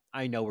 no.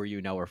 I know where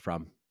you know her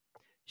from.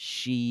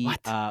 She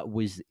What?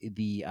 was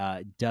the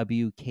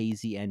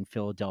WKZN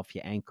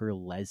Philadelphia anchor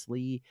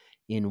Leslie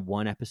in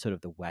one episode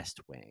of The West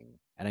Wing.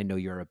 And I know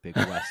you're a big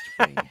West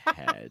Wing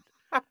head.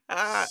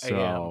 I am.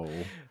 So,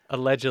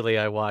 Allegedly,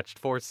 I watched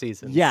 4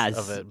 seasons Yes.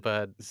 of it,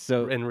 but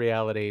so in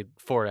reality,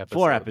 4 episodes.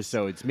 4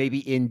 episodes, maybe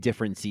in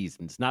different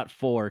seasons, not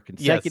 4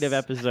 consecutive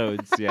Yes.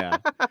 episodes. Yeah.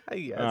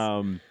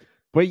 Yes.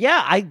 But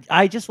yeah,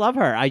 I just love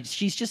her.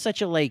 She's just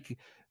such a like.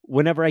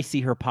 Whenever I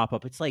see her pop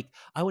up, it's like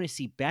I want to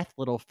see Beth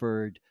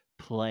Littleford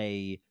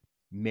play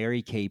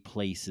Mary Kay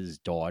Place's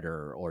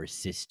daughter or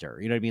sister.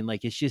 You know what I mean?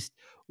 Like it's just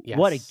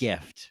what a Yes.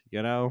 gift,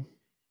 you know?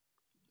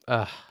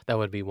 That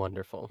would be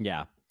wonderful.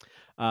 Yeah.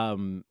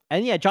 And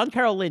yeah, John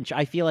Carroll Lynch.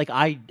 I feel like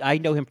I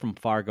know him from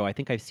Fargo. I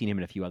think I've seen him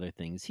in a few other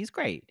things. He's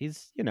great.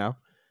 He's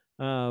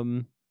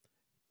I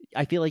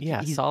feel like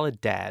Yeah, he's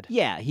solid dad.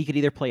 Yeah, he could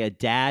either play a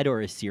dad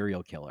or a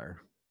serial killer.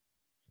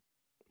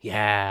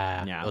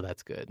 Yeah. Yeah. Oh,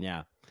 that's good.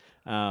 Yeah.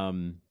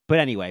 But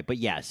anyway,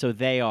 yeah, so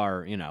they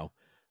are,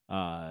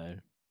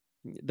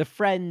 the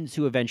friends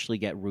who eventually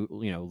get,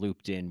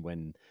 looped in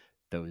when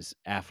those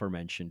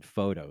aforementioned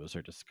photos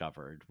are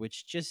discovered,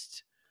 which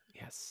just,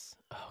 Yes.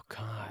 Oh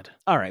God.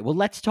 All right, well,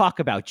 let's talk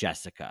about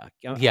Jessica.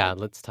 Yeah,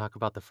 let's talk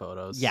about the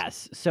photos.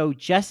 Yes. So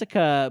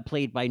Jessica,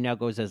 played by now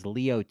goes as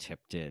Leo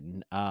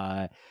Tipton,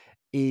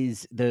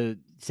 is the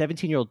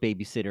 17-year-old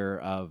babysitter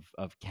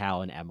of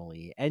Cal and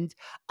Emily, and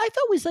I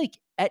thought was like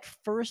at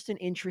first an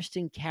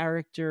interesting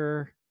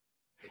character.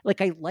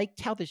 Like I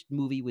liked how this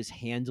movie was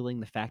handling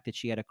the fact that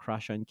she had a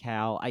crush on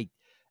Cal.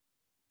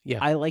 Yeah.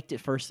 I liked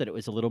at first that it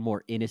was a little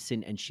more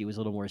innocent and she was a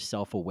little more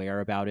self-aware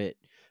about it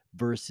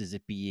versus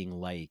it being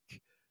like,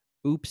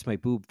 oops, my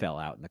boob fell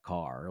out in the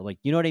car. Like,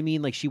 you know what I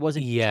mean? Like she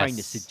wasn't trying to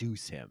Yes.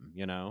 seduce him,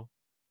 you know?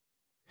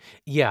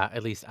 Yeah,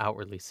 at least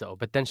outwardly so.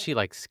 But then she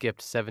like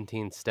skipped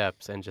 17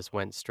 steps and just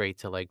went straight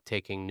to like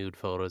taking nude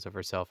photos of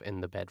herself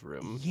in the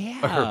bedroom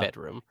or her Yeah.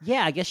 bedroom.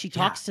 Yeah, I guess she Yeah.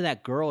 talks to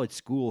that girl at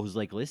school who's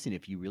like, listen,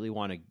 if you really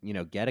want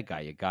to, get a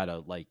guy, you gotta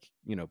like,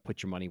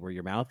 put your money where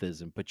your mouth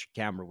is and put your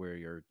camera where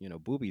your,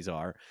 boobies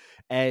are.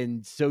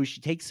 And so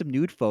she takes some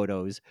nude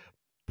photos,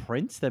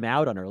 prints them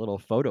out on her little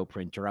photo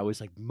printer. I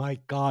was like, my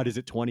God, is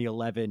it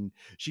 2011?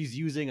 She's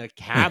using a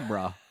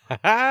camera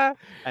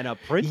and a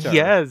printer,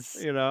 Yes.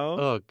 you know?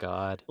 Oh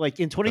God. Like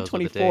in Those were the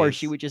 2024,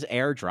 she days. would just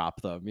airdrop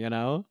them, you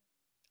know?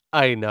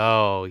 I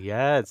know.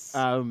 Yes.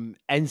 And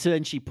so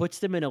then she puts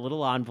them in a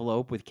little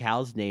envelope with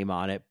Cal's name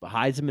on it,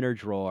 hides them in her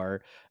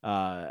drawer.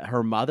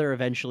 Her mother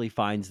eventually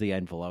finds the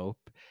envelope,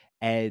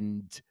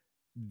 and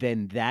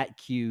then that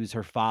cues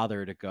her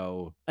father to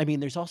go. I mean,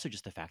 there's also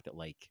just the fact that,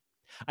 like,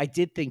 I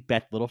did think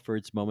Beth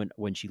Littleford's moment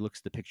when she looks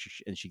at the picture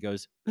and she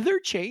goes, "They're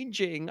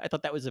changing." I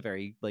thought that was a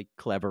very like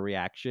clever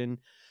reaction.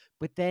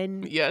 But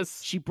then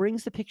Yes. she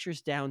brings the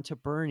pictures down to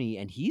Bernie,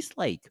 and he's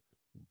like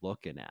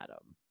looking at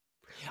them.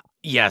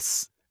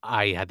 Yes.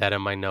 I had that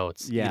in my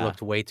notes. You Yeah.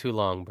 looked way too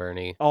long,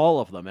 Bernie. All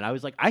of them. And I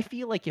was like, I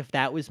feel like if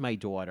that was my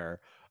daughter,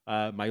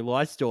 my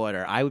lost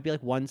daughter, I would be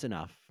like, one's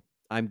enough.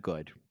 I'm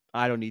good.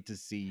 I don't need to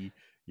see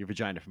your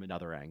vagina from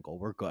another angle.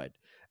 We're good.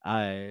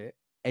 And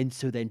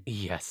so then,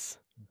 Yes.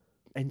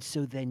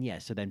 yeah.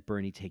 So then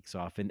Bernie takes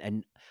off,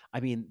 and I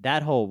mean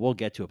that whole. We'll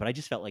get to it, but I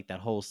just felt like that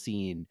whole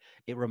scene.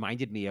 It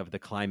reminded me of the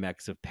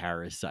climax of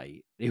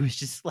Parasite. It was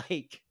just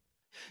like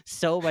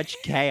so much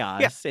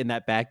chaos in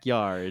that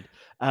backyard.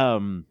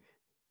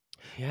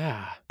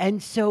 Yeah.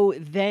 And so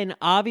then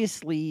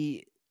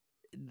obviously,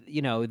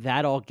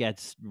 that all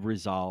gets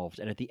resolved.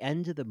 And at the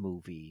end of the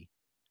movie,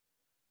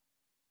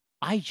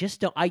 I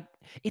just don't,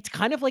 it's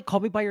kind of like Call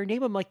Me By Your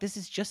Name. I'm like, this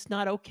is just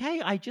not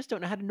okay. I just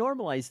don't know how to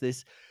normalize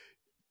this.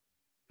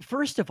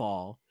 First of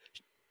all,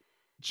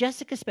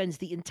 Jessica spends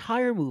the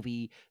entire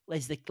movie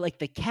as the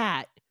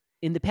cat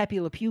in the Pepe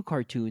Le Pew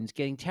cartoons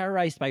getting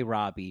terrorized by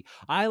Robbie.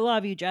 I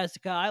love you,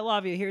 Jessica. I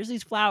love you. Here's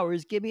these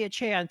flowers. Give me a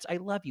chance. I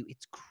love you.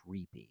 It's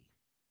creepy.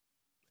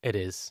 It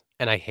is.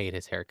 And I hate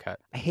his haircut.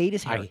 I hate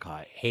his I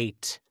haircut.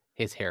 hate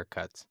his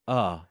haircut.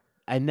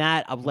 And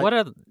that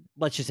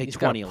let's just say he's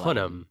gotta 2011. put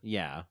him.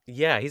 Yeah.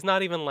 Yeah, he's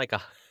not even like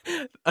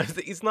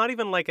he's not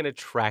even like an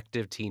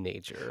attractive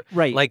teenager.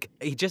 Right. Like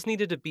he just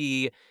needed to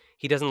be.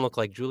 He doesn't look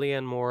like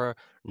Julianne Moore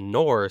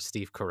nor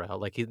Steve Carell.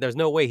 Like there's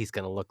no way he's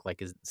gonna look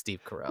like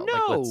Steve Carell.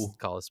 Like let's No.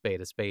 call a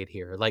spade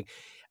here. Like,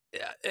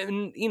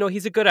 and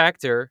he's a good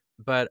actor,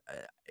 but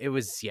it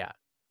was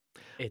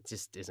it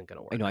just isn't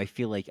gonna work. I know. I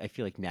feel like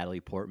Natalie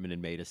Portman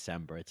in May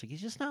December. It's like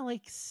he's just not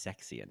like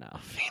sexy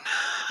enough.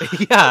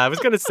 Yeah, I was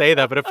gonna say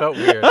that, but it felt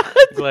weird.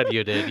 Glad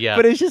you did. Yeah,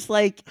 But it's just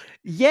like,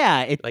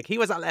 yeah, it like he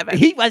was 11.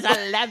 he was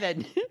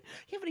 11.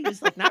 Yeah, but he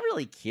was like not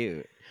really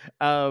cute.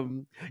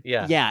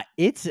 Yeah,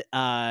 it's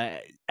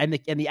and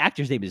the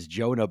actor's name is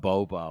Jonah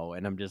Bobo,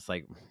 and I'm just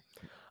like,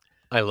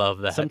 I love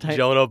that. Sometimes-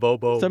 Jonah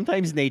Bobo.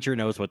 sometimes nature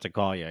knows what to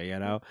call you, you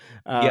know?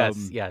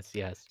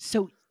 Yes.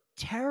 So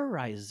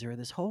terrorizes her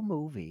this whole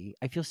movie.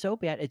 I feel so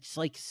bad. It's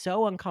like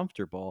so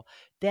uncomfortable.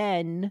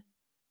 Then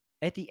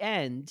at the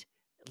end,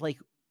 like,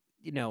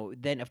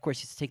 then of course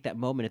you have to take that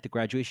moment at the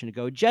graduation to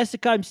go,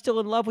 Jessica, I'm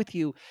still in love with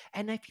you.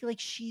 And I feel like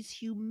she's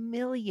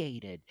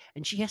humiliated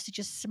and she has to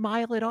just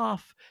smile it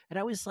off. And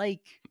I was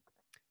like,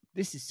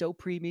 this is so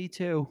pre-Me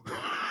Too.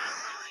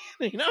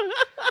 You know?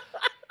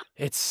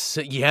 It's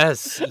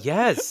yes.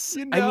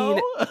 You I mean,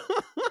 know?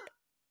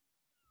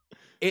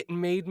 it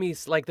made me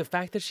like the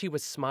fact that she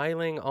was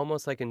smiling,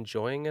 almost like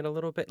enjoying it a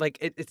little bit. Like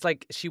it's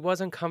like she was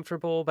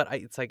uncomfortable, but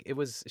it's like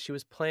she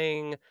was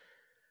playing.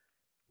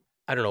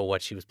 I don't know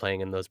what she was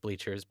playing in those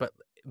bleachers, but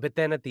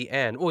then at the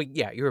end, well,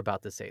 yeah, you're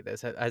about to say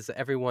this as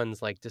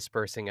everyone's like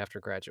dispersing after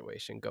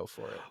graduation. Go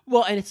for it.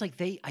 Well, and it's like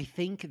I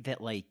think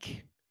that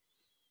like,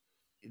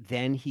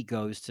 then he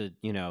goes to,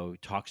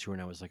 talks to her,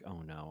 and I was like,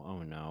 oh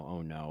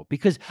no.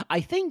 Because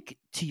I think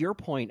to your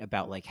point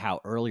about like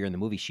how earlier in the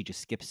movie she just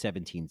skips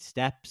 17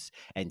 steps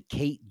and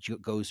Kate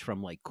goes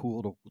from like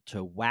cool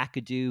to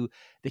wackadoo,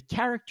 the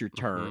character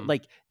turn,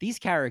 like these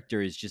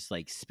characters just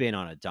like spin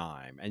on a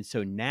dime. And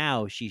so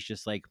now she's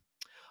just like,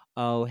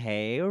 oh,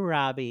 hey,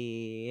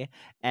 Robbie.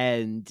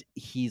 And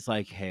he's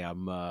like, hey,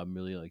 I'm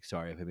really like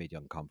sorry if I made you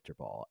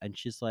uncomfortable. And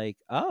she's like,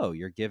 oh,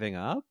 you're giving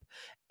up?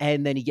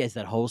 And then he gets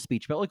that whole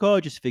speech about like, oh, I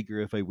just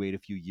figure if I wait a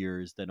few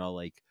years, then I'll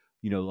like,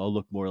 I'll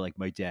look more like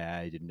my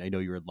dad. And I know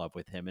you're in love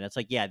with him. And it's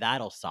like, yeah,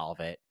 that'll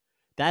solve it.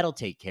 That'll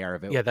take care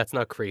of it. Yeah, that's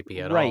not creepy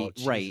at all. Right.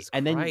 Jesus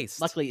And then Christ.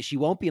 luckily she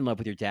won't be in love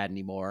with your dad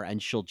anymore,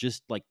 and she'll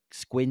just like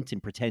squint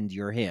and pretend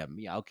you're him.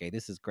 Yeah, okay,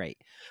 this is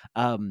great.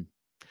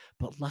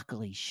 But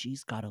luckily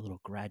she's got a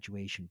little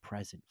graduation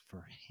present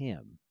for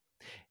him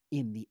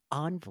in the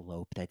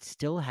envelope that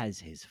still has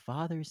his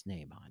father's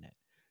name on it.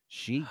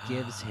 She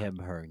gives him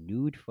her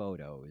nude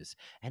photos.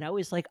 And I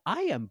was like,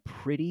 I am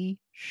pretty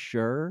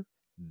sure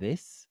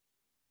this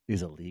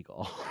is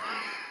illegal.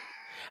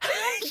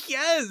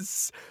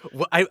 Yes.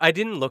 Well, I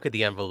didn't look at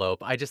the envelope.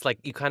 I just like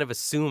you kind of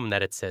assume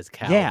that it says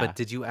Cal, Yeah. but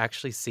did you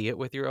actually see it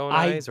with your own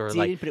I eyes, or did,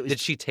 like but it was did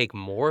she take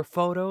more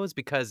photos?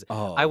 Because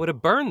I Oh. would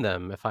have burned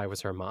them if I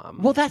was her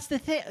mom. Well, that's the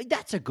thing.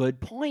 That's a good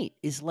point.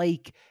 Is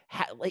like,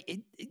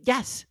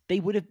 yes, they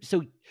would have.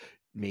 So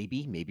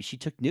maybe she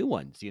took new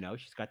ones. You know,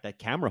 she's got that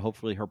camera.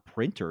 Hopefully, her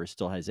printer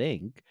still has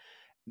ink.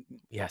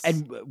 Yes.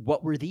 And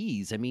what were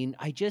these? I mean,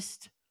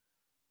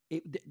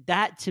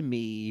 that to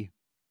me,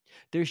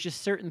 there's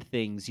just certain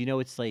things. You know,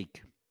 it's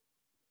like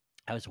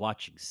I was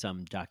watching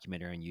some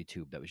documentary on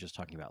YouTube that was just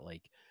talking about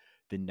like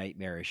the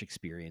nightmarish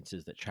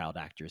experiences that child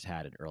actors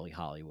had in early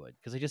Hollywood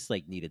because I just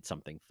like needed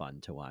something fun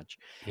to watch.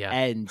 Yeah.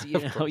 And you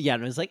Of know, course. yeah,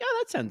 and I was like, oh,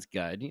 that sounds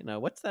good. You know,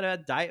 what's that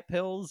about diet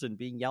pills and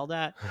being yelled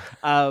at?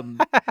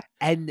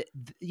 And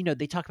you know,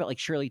 they talk about like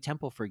Shirley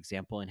Temple, for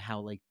example, and how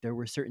like there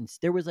was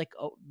like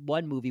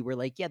one movie where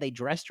like, yeah, they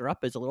dressed her up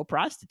as a little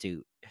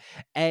prostitute.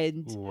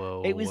 And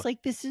it was Whoa.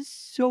 like, this is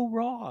so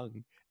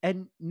wrong.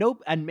 And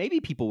and maybe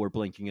people were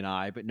blinking an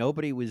eye, but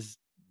nobody was,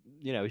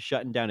 you know,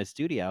 shutting down a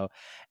studio.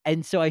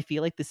 And so I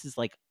feel like this is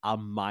like a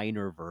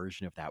minor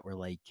version of that, where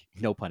like,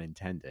 no pun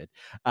intended,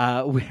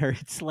 where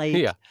it's like,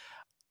 Yeah.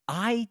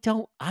 I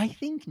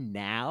think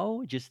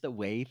now, just the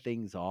way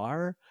things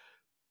are,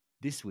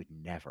 this would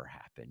never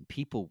happen.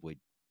 People would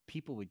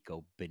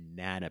go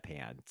banana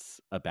pants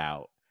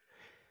about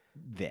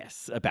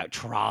this, about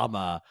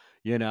trauma,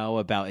 you know,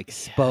 about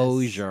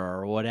exposure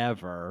or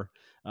whatever,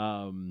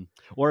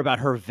 or about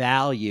her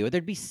value.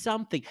 There'd be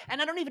something,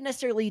 and I don't even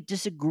necessarily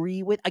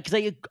disagree with,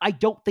 because I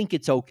don't think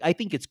it's okay. I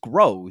think it's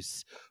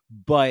gross,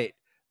 but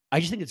I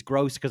just think it's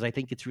gross because I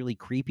think it's really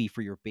creepy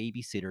for your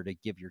babysitter to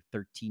give your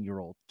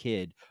 13-year-old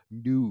kid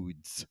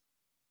nudes.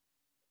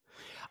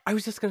 I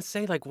was just gonna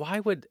say, like,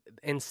 why would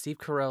in Steve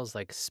Carell's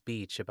like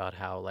speech about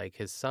how like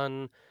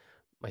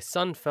my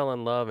son fell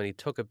in love and he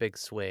took a big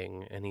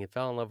swing and he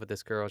fell in love with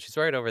this girl. She's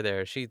right over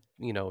there. She,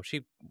 you know,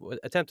 she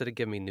attempted to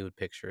give me nude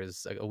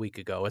pictures a week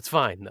ago. It's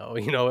fine though.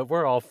 You know,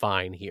 we're all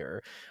fine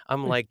here.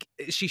 I'm like,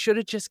 she should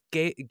have just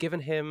given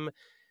him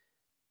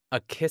a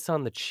kiss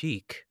on the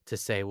cheek to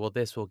say, well,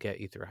 this will get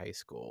you through high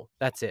school.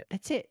 That's it.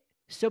 That's it.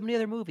 So many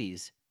other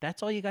movies.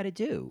 That's all you got to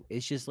do.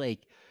 It's just like,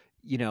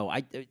 you know,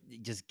 I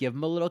just give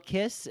him a little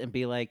kiss and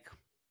be like,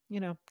 you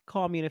know,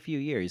 call me in a few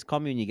years. Call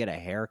me when you get a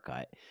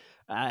haircut.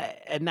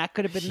 And that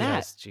could have been that.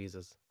 Yes,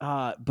 Jesus.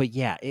 But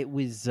yeah, it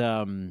was.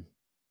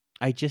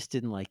 I just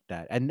didn't like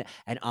that. And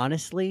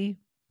honestly,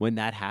 when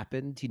that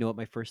happened, you know what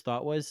my first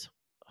thought was?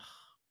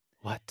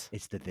 What?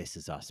 It's the This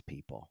Is Us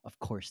people. Of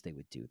course they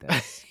would do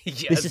this.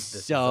 Yes, This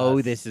is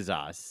us. This Is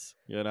Us.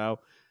 You know?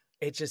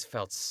 It just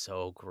felt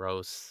so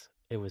gross.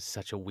 It was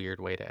such a weird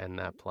way to end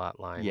that plot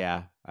line.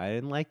 Yeah, I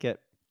didn't like it.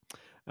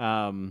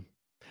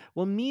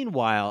 Well,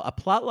 meanwhile, a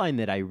plot line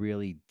that I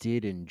really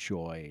did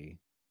enjoy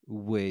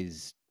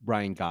was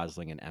Ryan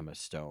Gosling and Emma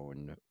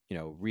Stone, you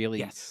know,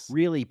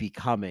 really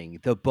becoming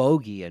the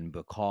Bogey and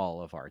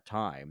Bacall of our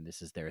time.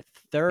 This is their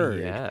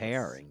third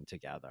pairing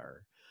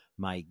together.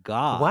 My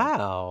God.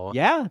 Wow.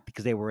 Yeah,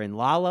 because they were in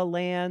La La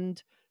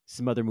Land,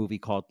 some other movie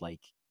called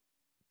like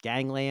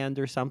Gangland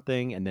or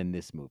something, and then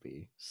this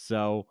movie.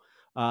 So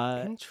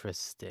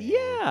interesting.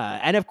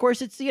 Yeah. And of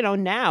course it's, you know,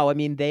 now, I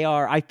mean,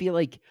 I feel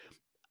like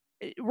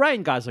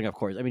Ryan Gosling, of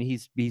course, I mean,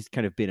 he's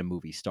kind of been a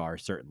movie star,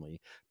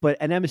 certainly.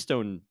 And Emma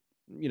Stone,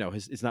 you know,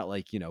 it's not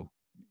like, you know,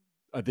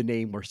 the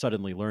name we're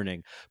suddenly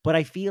learning. But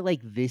I feel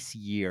like this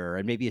year,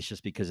 and maybe it's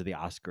just because of the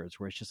Oscars,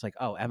 where it's just like,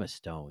 oh, Emma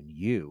Stone,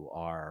 you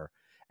are,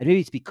 and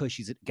maybe it's because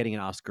she's getting an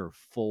Oscar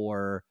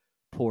for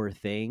Poor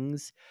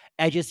Things.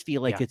 I just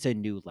feel like it's a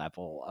new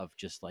level of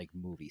just like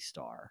movie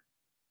star.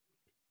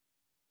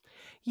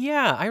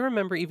 Yeah, I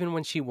remember even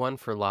when she won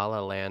for La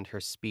La Land, her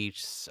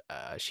speech,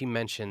 she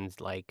mentioned,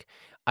 like,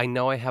 I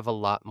know I have a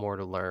lot more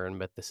to learn,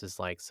 but this is,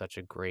 like, such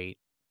a great,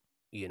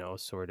 you know,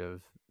 sort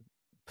of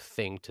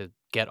thing to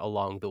get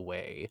along the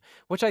way,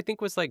 which I think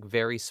was, like,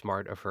 very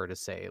smart of her to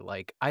say.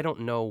 Like, I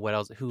don't know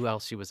who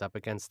else she was up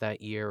against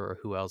that year or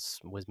who else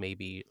was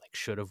maybe, like,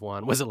 should have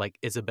won. Was it, like,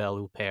 Isabelle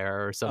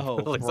Huppert or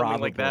something, like, something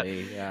like that?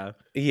 Yeah.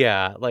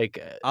 Yeah,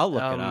 like, I'll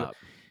look it up.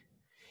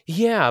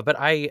 Yeah, but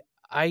I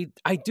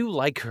do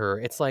like her.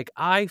 It's like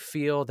I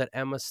feel that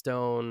Emma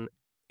Stone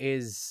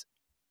is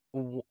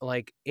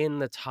like in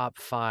the top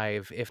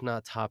 5, if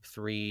not top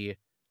 3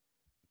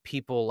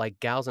 people, like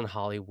gals in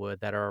Hollywood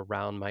that are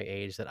around my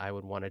age that I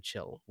would want to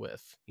chill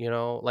with. You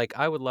know, like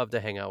I would love to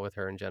hang out with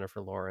her and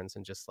Jennifer Lawrence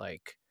and just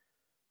like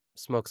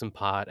smoke some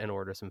pot and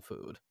order some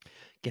food.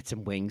 Get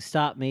some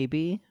Wingstop,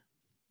 maybe.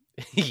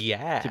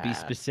 Yeah. To be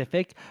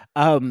specific.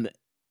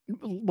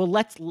 Well,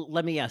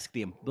 let me ask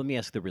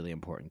the really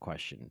important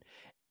question.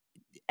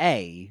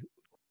 A,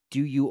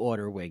 do you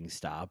order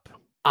Wingstop?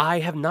 I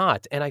have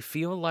not, and I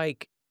feel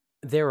like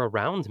they're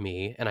around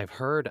me, and I've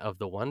heard of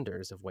the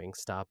wonders of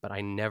Wingstop, but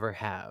I never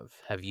have.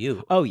 Have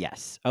you? Oh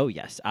yes, oh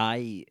yes.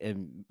 I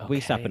am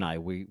Wingstop and Okay. I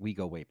we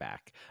go way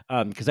back.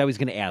 Because I was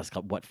going to ask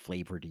what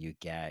flavor do you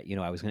get?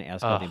 I was going to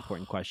ask all the Oh,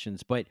 important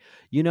questions, but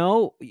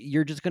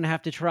you're just going to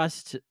have to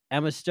trust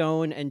Emma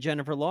Stone and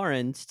Jennifer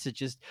Lawrence to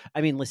just.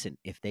 I mean, listen,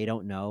 if they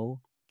don't know,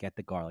 get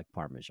the garlic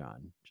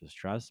parmesan. Just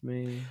trust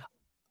me.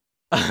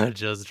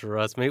 just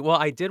trust me. Well,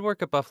 I did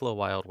work at Buffalo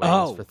Wild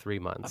Wings for Oh, 3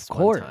 of months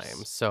one time,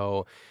 course.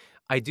 so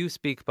I do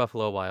speak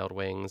Buffalo Wild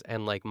Wings,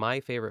 and, like,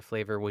 my favorite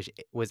flavor was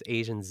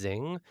Asian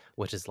Zing,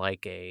 which is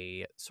like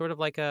a sort of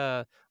like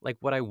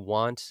what I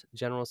want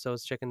General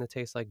Tso's chicken to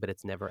taste like, but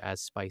it's never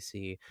as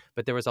spicy.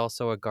 But there was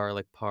also a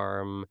garlic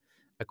parm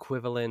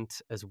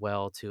equivalent as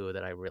well too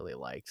that I really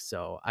liked,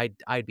 so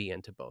I'd be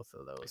into both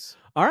of those.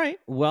 All right.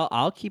 Well,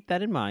 I'll keep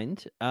that in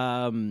mind.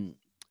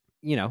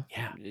 You know,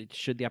 Yeah.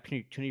 should the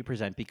opportunity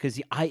present, because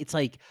it's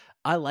like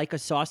I like a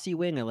saucy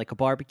wing, I like a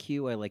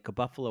barbecue, I like a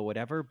buffalo,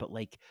 whatever, but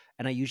like,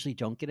 and I usually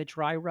don't get a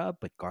dry rub,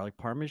 but garlic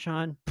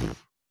parmesan,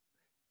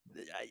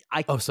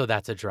 I Oh, so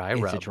that's a dry it's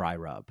a rub. dry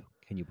rub.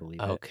 Can you believe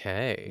it?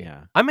 Okay.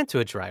 Yeah. I'm into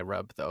a dry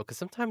rub though, because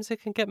sometimes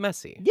it can get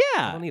messy. I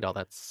Yeah. don't need all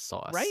that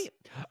sauce. Right?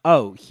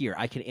 Oh, here,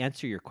 I can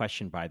answer your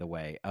question, by the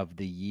way, of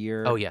the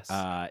Oh, year yes.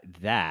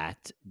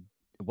 that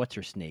What's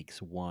Her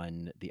Snakes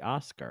won the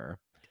Oscar.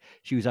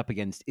 She was up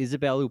against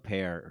Isabelle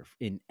Huppert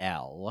in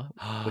Elle,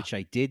 which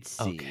I did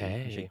see.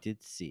 Okay.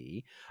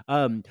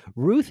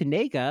 Ruth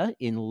Negga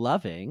in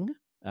Loving,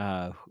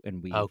 and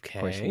we of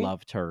course Okay.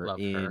 loved her Love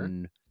her.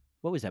 in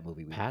what was that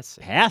movie?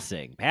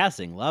 Passing.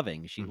 Passing,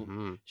 Loving.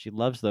 Mhm. She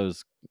loves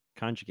those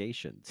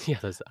conjugations. Yeah,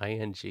 those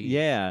INGs.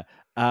 Yeah.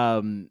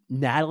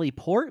 Natalie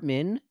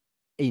Portman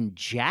in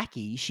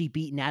Jackie. She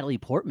beat Natalie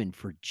Portman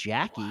for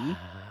Jackie.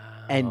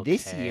 Wow, And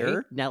this okay.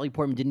 year, Natalie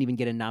Portman didn't even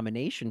get a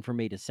nomination for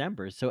May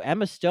December. So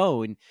Emma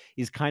Stone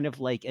is kind of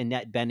like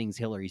Annette Bening's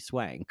Hilary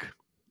Swank.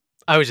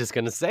 I was just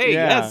gonna say,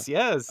 Yeah. yes,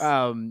 yes.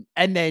 And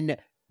then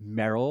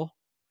Meryl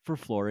for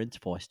Florence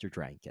Foster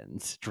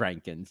Jenkins.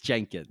 Jenkins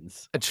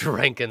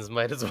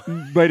might as well.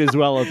 Might as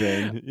well have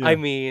been. I Yeah.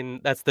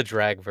 mean, that's the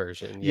drag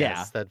version. Yeah.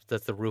 Yes,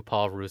 that's the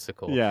RuPaul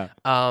Rusical. Yeah.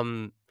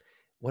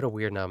 What a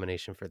weird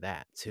nomination for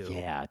that too.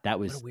 Yeah, that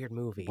What a was weird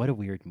movie. what a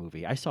weird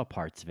movie. I saw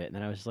parts of it and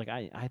then I was just like,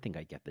 I think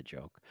I get the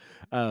joke.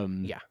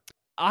 Um, Yeah.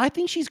 I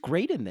think she's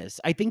great in this.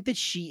 I think that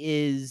she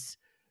is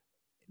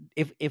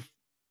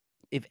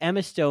if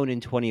Emma Stone in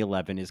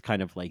 2011 is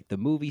kind of like the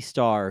movie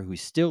star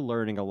who's still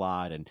learning a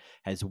lot and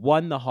has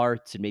won the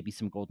hearts and maybe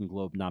some Golden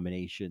Globe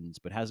nominations,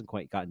 but hasn't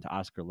quite gotten to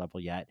Oscar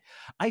level yet,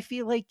 I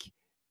feel like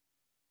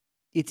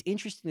it's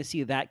interesting to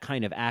see that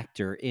kind of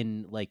actor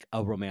in like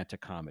a romantic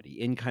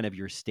comedy, in kind of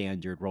your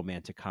standard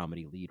romantic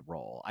comedy lead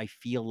role. I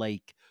feel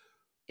like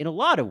in a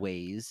lot of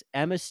ways,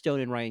 Emma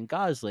Stone and Ryan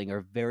Gosling are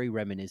very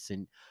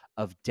reminiscent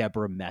of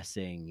Deborah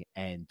Messing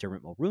and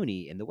Dermot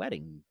Mulroney in The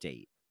Wedding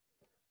Date.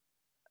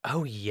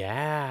 Oh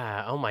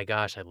yeah. Oh my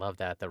gosh, I love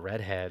that. The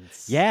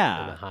redheads and the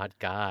Yeah. hot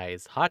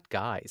guys. Hot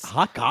guys.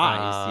 Hot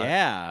guys, Uh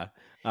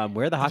yeah.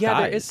 Where are the hot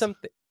yeah, there is guys?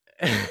 something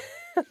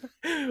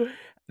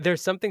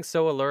there's something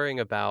so alluring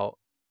about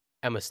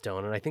Emma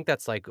Stone, and I think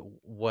that's like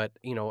what,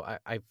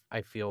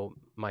 I feel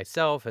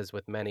myself, as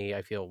with many,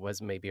 I feel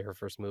was maybe her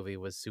first movie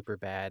was super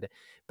bad,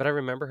 but I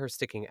remember her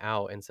sticking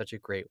out in such a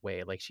great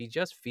way. Like she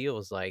just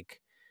feels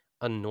like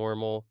a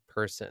normal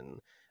person.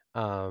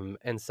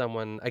 And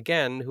someone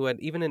again who had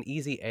even an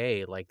easy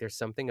A, like there's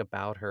something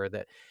about her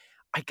that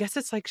I guess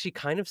it's like she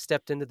kind of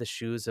stepped into the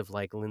shoes of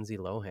like Lindsay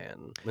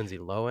Lohan. Lindsay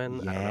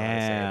Lohan? I don't know how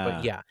to say it,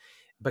 but Yeah. yeah.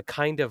 But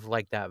kind of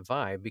like that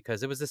vibe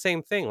because it was the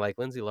same thing. Like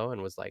Lindsay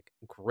Lohan was like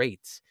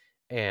great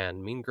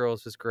and Mean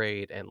Girls was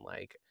great and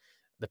like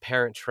The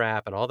Parent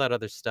Trap and all that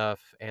other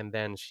stuff. And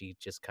then she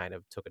just kind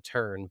of took a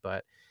turn.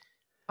 But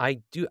I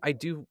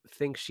do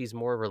think she's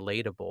more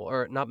relatable,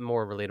 or not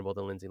more relatable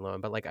than Lindsay Lohan,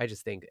 but like I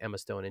just think Emma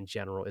Stone in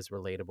general is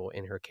relatable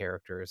in her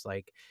characters.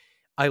 Like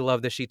I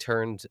love that she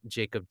turned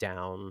Jacob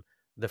down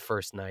the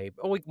first night.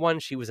 Oh, like one,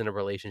 she was in a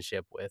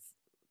relationship with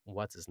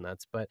what's his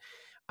nuts, but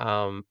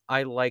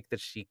I like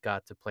that she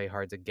got to play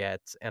hard to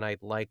get, and I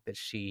like that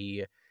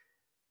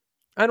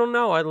I don't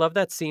know, I love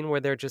that scene where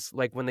they're just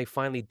like when they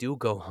finally do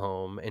go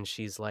home and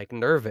she's like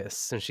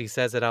nervous and she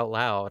says it out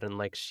loud and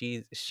like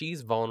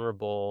she's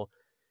vulnerable,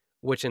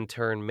 which in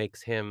turn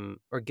makes him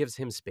or gives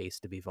him space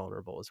to be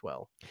vulnerable as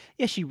well.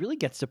 Yeah, she really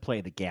gets to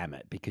play the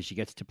gamut because she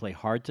gets to play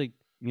hard to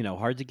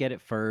get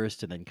at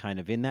first, and then kind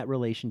of in that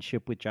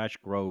relationship with Josh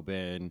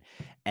Groban,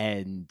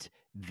 and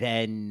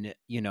then,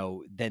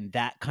 then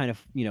that kind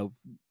of,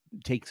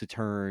 takes a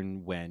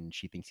turn when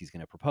she thinks he's going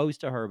to propose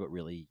to her, but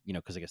really,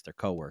 because I guess they're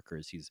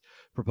coworkers, he's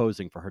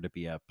proposing for her to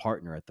be a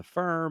partner at the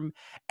firm.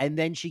 And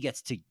then she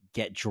gets to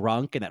get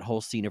drunk, and that whole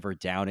scene of her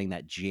downing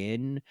that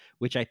gin,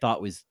 which I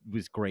thought was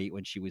great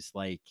when she was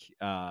like,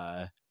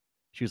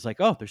 She was like,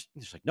 "Oh, there's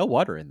like no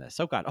water in this.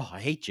 Oh God, oh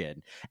I hate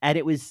gin." And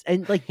it was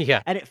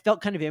Yeah. and it felt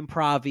kind of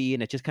improv-y,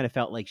 and it just kind of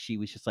felt like she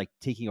was just like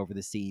taking over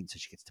the scene. So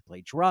she gets to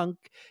play drunk,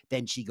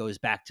 then she goes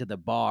back to the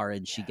bar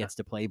and she gets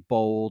to play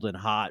bold and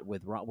hot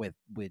with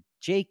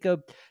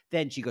Jacob.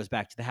 Then she goes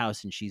back to the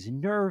house and she's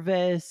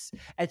nervous,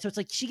 and so it's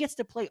like she gets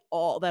to play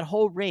all that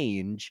whole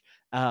range.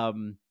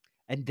 And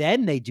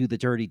then they do the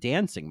Dirty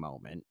Dancing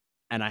moment,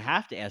 and I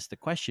have to ask the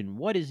question: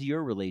 what is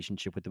your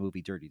relationship with the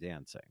movie Dirty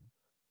Dancing?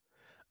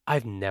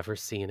 I've never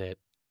seen it,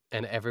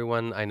 and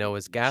everyone I know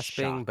is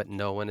gasping, Shocked. but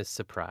no one is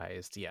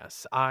surprised.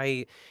 Yes,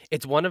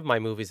 it's one of my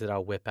movies that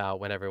I'll whip out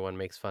when everyone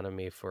makes fun of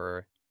me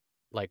for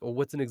like, "Oh,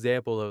 what's an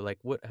example of like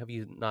what have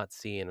you not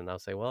seen?" And I'll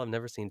say, "Well, I've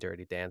never seen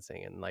Dirty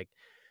Dancing," and like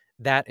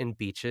that and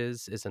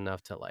Beaches is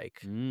enough to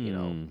like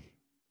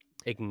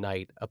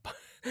ignite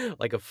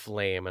like a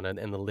flame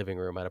in the living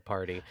room at a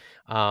party.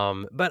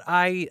 But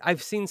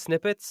I've seen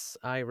snippets.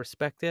 I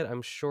respect it.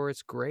 I'm sure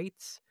it's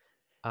great.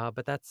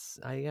 But that's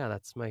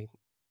my.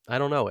 I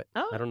don't know it.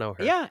 Oh, I don't know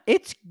her. yeah,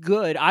 it's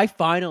good. I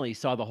finally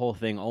saw the whole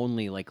thing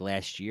only like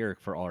last year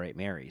for All Right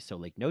Mary. So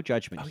like no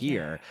judgment Oh,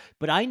 here, yeah.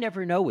 but I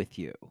never know with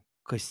you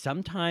because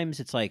sometimes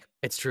it's like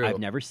It's true. I've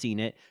never seen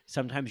it.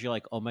 Sometimes you're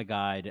like, "Oh my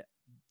God,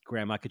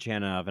 Grandma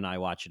Kachanov and I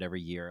watch it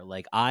every year."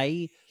 Like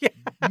I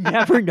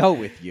never know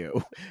with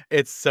you.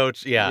 It's so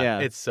Yeah.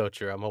 it's so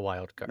true. I'm a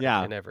wild card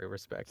Yeah. in every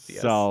respect.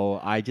 Yes. So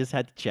I just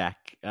had to check.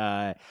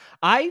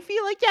 I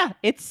feel like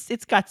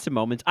it's got some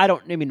moments. I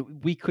mean,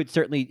 we could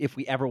certainly, if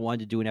we ever wanted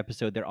to do an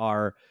episode, there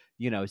are,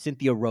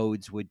 Cynthia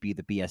Rhodes would be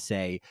the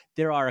BSA.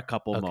 There are a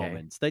couple Okay.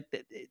 moments that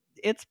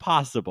it's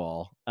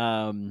possible.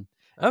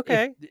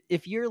 Okay.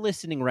 If you're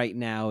listening right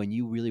now and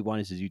you really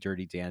wanted to do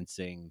Dirty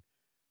Dancing,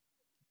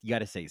 you got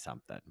to say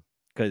something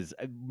because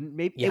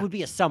maybe it would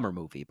be a summer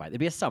movie. It'd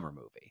be a summer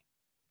movie.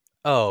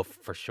 Oh,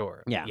 for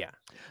sure. Yeah. Yeah.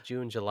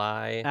 June,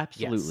 July.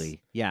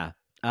 Absolutely. Yes.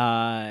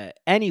 Yeah.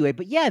 Anyway,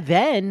 but yeah,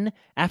 then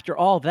after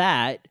all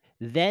that,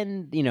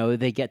 then,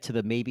 they get to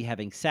the maybe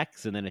having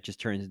sex and then it just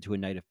turns into a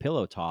night of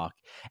pillow talk.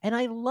 And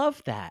I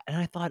love that. And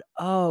I thought,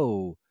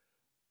 oh,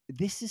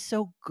 this is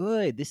so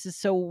good. This is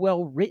so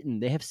well written.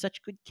 They have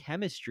such good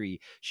chemistry.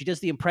 She does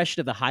the impression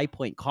of the High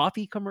Point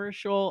coffee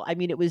commercial. I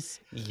mean, it was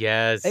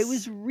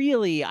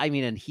really,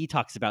 and he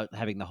talks about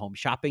having the home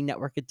shopping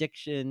network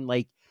addiction.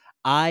 Like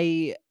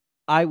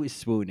I was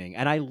swooning.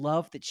 And I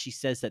love that she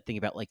says that thing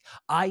about like,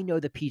 I know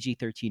the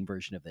PG-13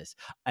 version of this.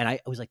 And I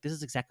was like, this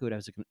is exactly what I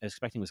was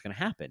expecting was going to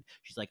happen.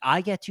 She's like,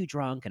 I get too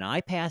drunk and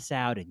I pass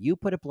out and you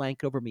put a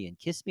blanket over me and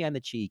kiss me on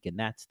the cheek. And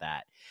that's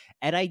that.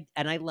 And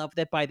I love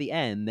that by the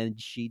end, then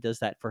she does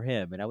that for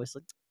him. And I was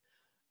like,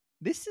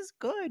 this is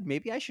good.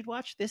 Maybe I should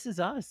watch This Is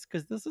Us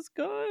because this is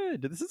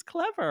good. This is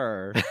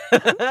clever.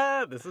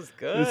 This is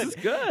good. This is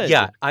good.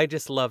 Yeah, I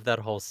just love that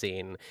whole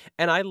scene.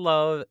 And I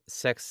love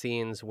sex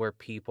scenes where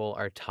people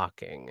are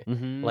talking.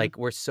 Mhm. Like,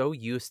 we're so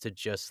used to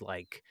just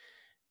like,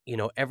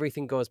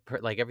 everything goes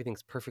like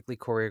everything's perfectly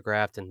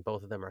choreographed and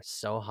both of them are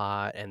so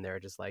hot and they're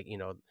just like,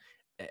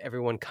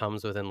 everyone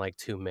comes within like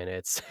 2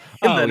 minutes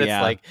and then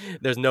it's like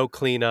there's no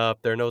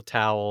cleanup, there are no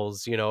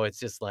towels, it's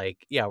just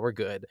like, yeah, we're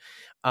good.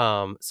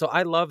 So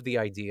I love the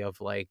idea of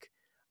like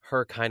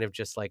her kind of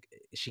just like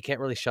she can't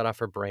really shut off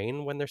her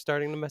brain when they're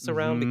starting to mess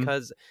around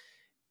because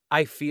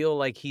I feel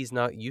like he's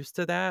not used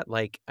to that.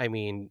 Like, I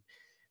mean,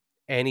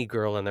 any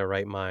girl in their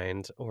right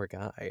mind or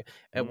guy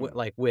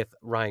like with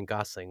Ryan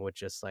Gosling would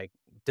just like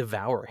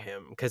devour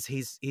him because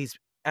he's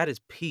at his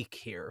peak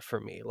here for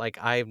me. Like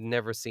I've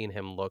never seen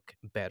him look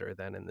better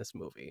than in this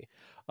movie.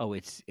 Oh,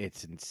 it's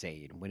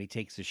insane. When he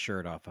takes his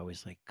shirt off, I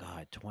was like,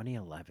 God,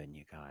 2011,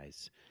 you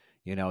guys.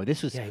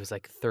 This was he was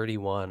like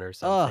 31 or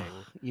something.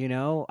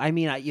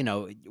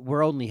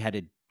 we're only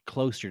headed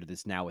closer to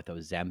this now with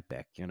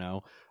Ozempic,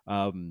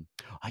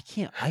 I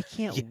can't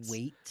Yes.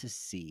 wait to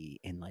see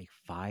in like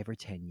 5 or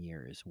 10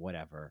 years,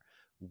 whatever,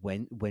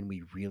 when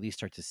we really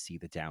start to see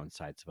the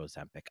downsides of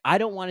Ozempic. I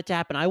don't want it to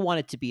happen. I want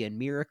it to be a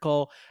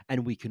miracle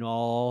and we can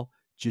all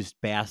just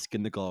bask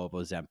in the glow of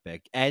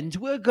Ozempic and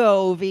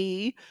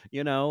Wegovy,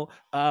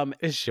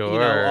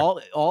 Sure.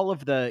 all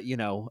of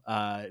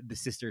the, the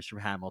sisters from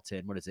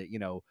Hamilton. What is it?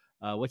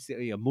 What's the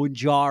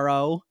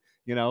Mounjaro,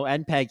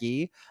 and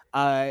Peggy.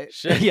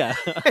 Sure. Yeah.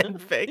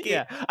 And Peggy.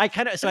 Yeah.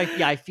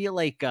 I feel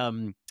like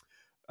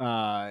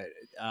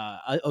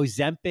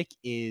Ozempic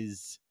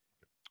is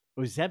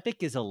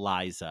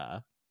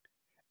Eliza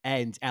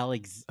and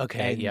Alex.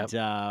 Okay. And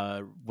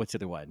Yep. What's the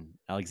other one?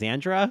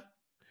 Alejandro?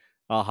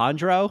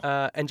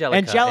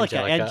 Angelica.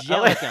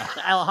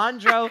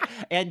 Alejandro.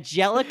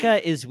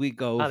 Angelica is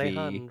Wegovy.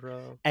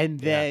 Alejandro. And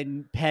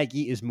then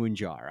Peggy is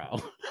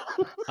Mounjaro.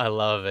 I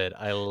love it.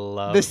 I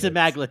love the it.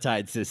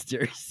 semaglutide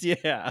sisters.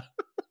 Yeah.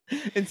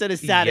 Instead of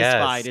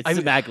satisfied, Yes. it's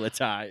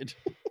semaglutide.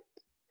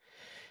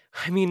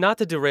 I mean, not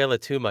to derail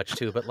it too much,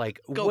 too, but like,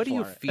 Go what do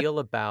you for it. feel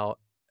about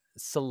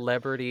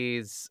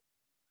celebrities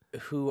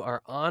who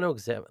are on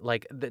Ozempic?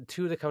 Like, the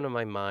two that come to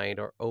my mind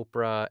are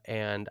Oprah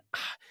and,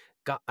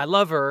 God, I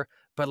love her,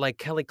 but like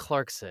Kelly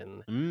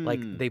Clarkson. Like,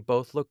 they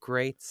both look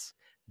great.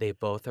 they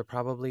both are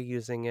probably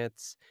using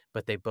it,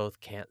 but they both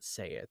can't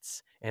say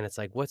it. And it's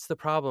like, what's the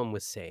problem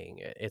with saying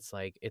it? It's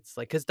like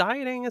because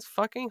dieting is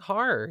fucking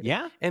hard.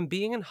 Yeah. And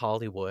being in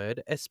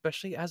Hollywood,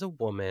 especially as a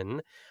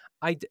woman,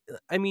 I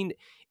mean,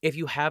 if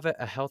you have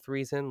a health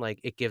reason, like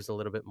it gives a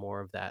little bit more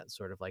of that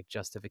sort of like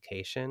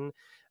justification.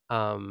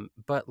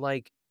 But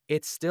like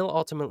it's still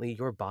ultimately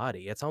your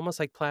body. It's almost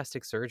like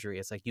plastic surgery.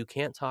 It's like you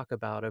can't talk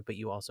about it, but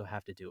you also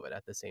have to do it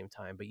at the same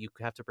time. But you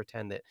have to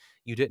pretend that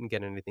you didn't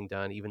get anything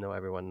done, even though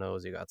everyone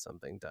knows you got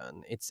something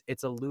done.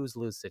 It's a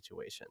lose-lose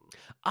situation.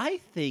 I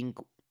think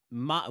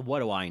what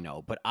do I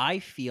know? But I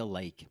feel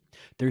like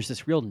there's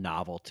this real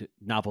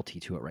novelty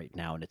to it right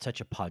now, and it's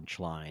such a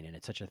punchline, and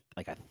it's such a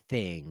like a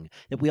thing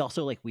that we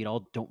also like we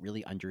all don't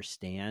really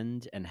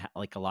understand, and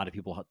like a lot of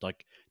people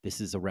like this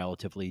is a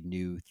relatively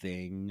new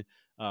thing.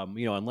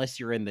 Unless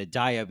you're in the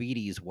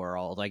diabetes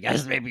world, I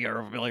guess maybe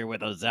you're familiar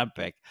with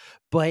Ozempic,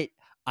 but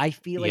I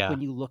feel like Yeah.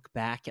 when you look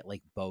back at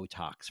like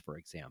Botox, for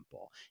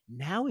example,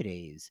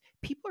 nowadays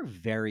people are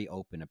very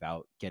open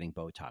about getting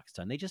Botox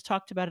done. They just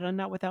talked about it on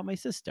Not Without My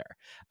Sister.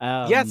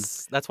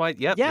 Yes, that's why.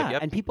 Yep. Yeah,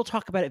 and people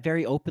talk about it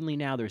very openly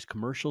now. There's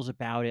commercials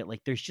about it.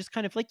 Like there's just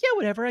kind of like, yeah,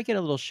 whatever, I get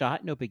a little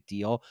shot, no big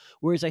deal.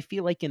 Whereas I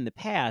feel like in the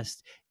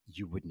past,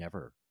 you would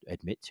never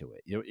admit to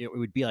it. It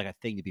would be like a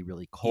thing to be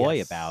really coy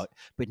Yes. about.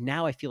 But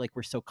now I feel like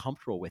we're so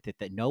comfortable with it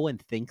that no one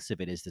thinks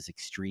of it as this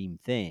extreme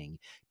thing.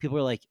 People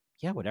are like,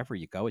 yeah, whatever,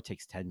 you go. It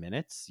takes 10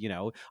 minutes.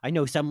 I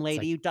know some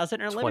lady who does it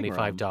in her living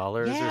room. $25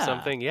 or Yeah,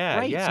 something. Yeah,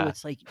 right. yeah.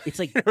 So it's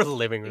like Her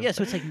living room. yeah.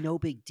 So it's like no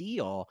big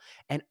deal.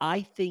 And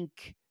I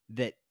think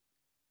that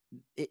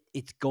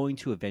it's going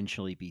to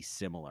eventually be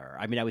similar.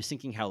 I mean, I was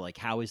thinking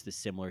how is this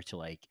similar to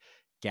like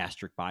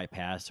gastric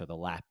bypass or the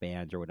lap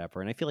band or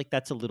whatever? And I feel like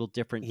that's a little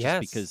different just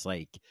because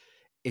like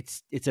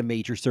it's a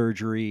major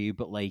surgery,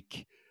 but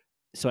like,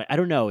 so I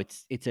don't know.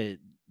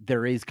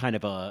 There is kind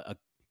of a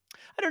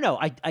I don't know.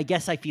 I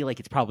guess I feel like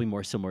it's probably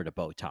more similar to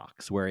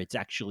Botox, where it's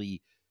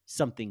actually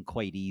something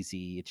quite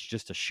easy. It's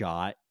just a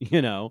shot,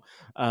 Yeah.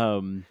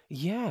 and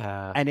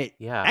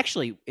Yeah.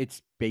 actually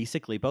it's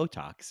basically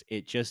Botox.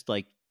 It just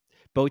like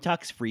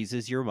Botox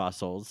freezes your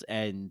muscles,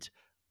 and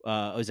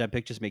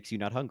Ozempic just makes you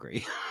not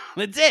hungry.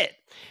 That's it.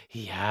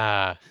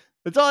 Yeah.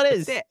 That's all it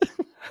is. That's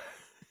it.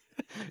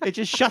 It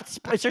just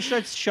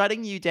starts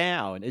shutting you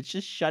down. It's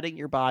just shutting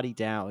your body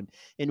down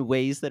in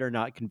ways that are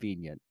not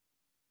convenient.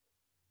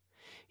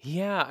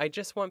 Yeah, I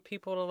just want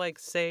people to like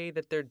say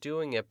that they're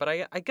doing it, but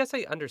I guess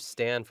I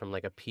understand from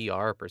like a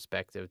PR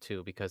perspective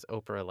too, because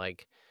Oprah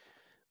like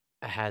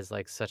has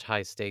like such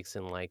high stakes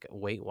in like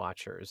Weight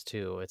Watchers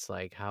too. It's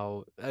like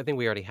how I think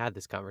we already had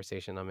this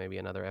conversation on maybe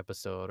another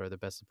episode or the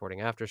Best Supporting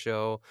After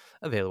Show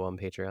available on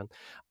Patreon.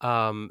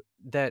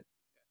 That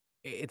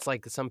it's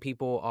like some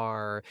people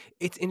are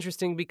it's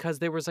interesting because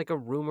there was like a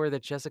rumor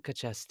that Jessica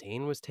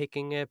Chastain was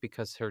taking it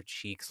because her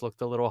cheeks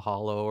looked a little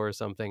hollow or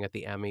something at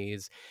the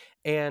Emmys.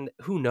 And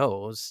who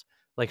knows?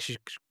 Like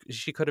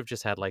she could have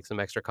just had like some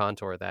extra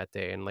contour that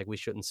day, and like we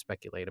shouldn't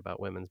speculate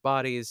about women's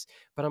bodies.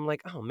 But I'm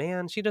like, oh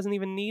man, she doesn't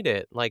even need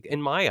it. Like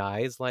in my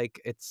eyes,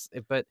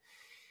 but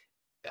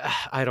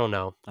I don't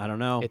know. I don't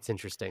know. It's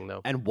interesting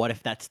though. And what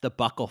if that's the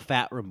buccal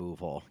fat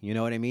removal? You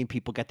know what I mean?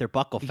 People get their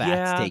buccal fats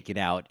Yeah. taken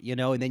out,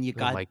 and then you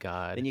got Oh my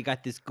God. then you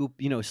got this goop,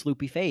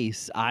 sloopy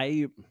face.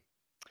 I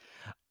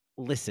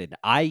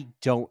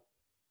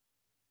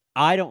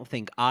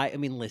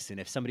mean, listen,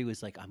 if somebody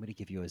was like, I'm going to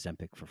give you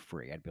Ozempic for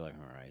free, I'd be like,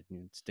 all right,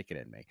 stick it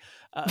in me.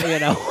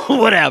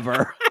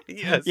 Whatever.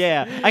 Yes.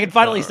 Yeah. I can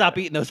finally stop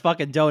eating those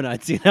fucking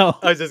donuts, I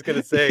was just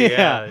going to say,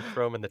 yeah,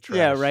 throw them in the trash.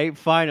 Yeah, right.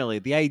 Finally.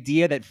 The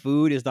idea that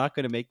food is not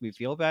going to make me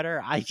feel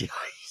better, I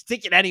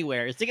stick it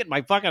anywhere. Stick it in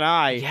my fucking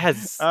eye.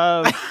 Yes.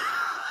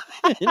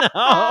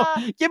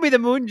 Give me the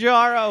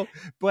Mounjaro.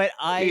 But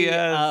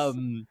Yes.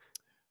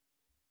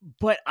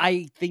 But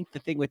I think the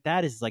thing with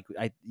that is like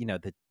I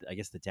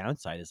guess the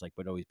downside is like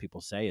what always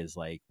people say is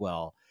like,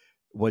 well,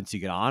 once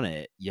you get on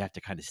it, you have to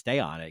kind of stay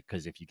on it,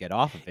 because if you get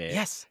off of it,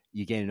 Yes.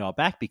 you gain it all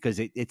back, because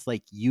it's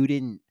like you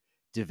didn't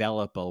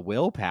develop a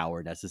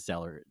willpower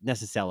necessarily.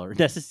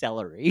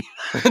 Necessary.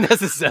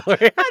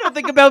 I don't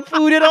think about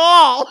food at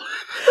all.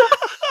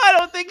 I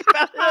don't think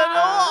about it at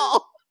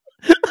all.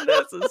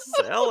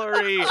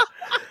 Necessary.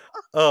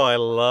 Oh, I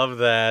love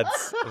that.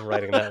 I'm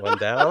writing that one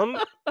down.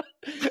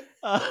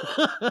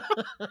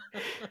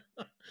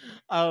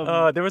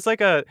 There was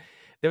like a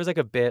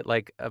bit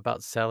like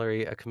about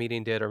celery a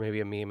comedian did, or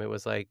maybe a meme. It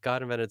was like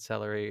God invented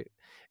celery,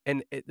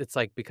 and it's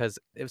like because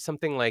it was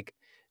something like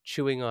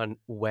chewing on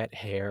wet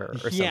hair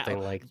or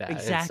something like that.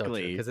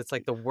 Exactly, because it's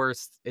like the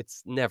worst.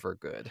 It's never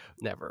good,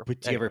 never.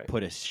 But do you ever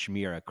put a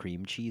smear of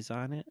cream cheese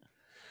on it?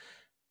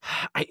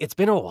 It's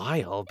been a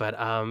while, but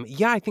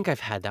yeah, I think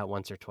I've had that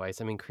once or twice.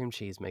 I mean, cream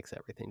cheese makes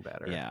everything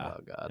better. Yeah. Oh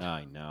God.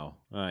 I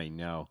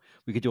know.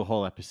 We could do a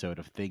whole episode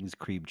of things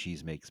cream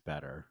cheese makes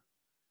better.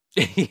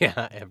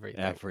 Yeah,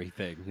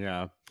 everything.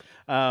 Yeah.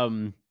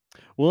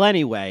 Well,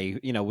 anyway,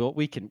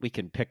 we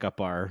can pick up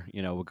our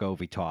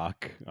Wegovy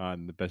talk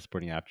on the Best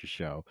Supporting Actress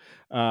show.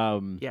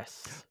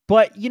 Yes.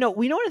 But we know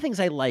one of the things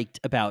I liked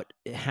about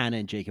Hannah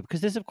and Jacob,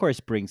 because this, of course,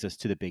 brings us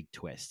to the big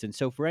twist. And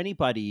so, for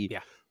anybody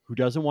Yeah. who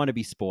doesn't want to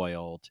be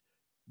spoiled,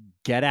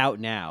 get out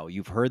now.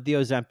 You've heard the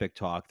Ozempic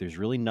talk. There's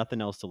really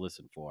nothing else to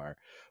listen for.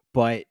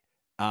 But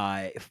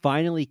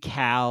finally,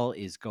 Cal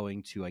is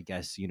going to, I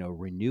guess,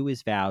 renew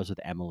his vows with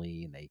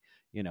Emily, and they,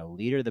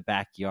 lead her to the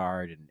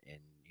backyard and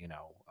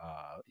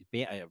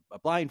a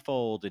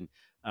blindfold, and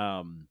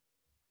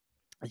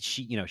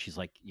she's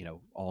like,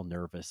 all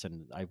nervous.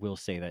 And I will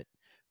say that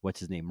what's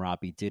his name,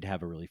 Robbie, did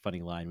have a really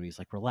funny line when he's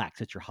like,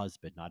 "Relax, it's your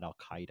husband, not Al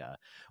Qaeda,"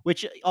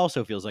 which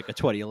also feels like a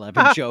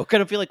 2011 joke. I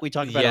don't feel like we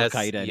talk about Al Yes.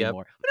 Qaeda Yep.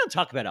 anymore. We don't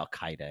talk about Al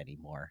Qaeda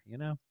anymore,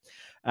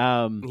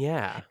 Um,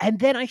 Yeah. and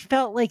then I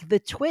felt like the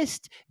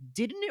twist,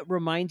 didn't it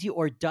remind you,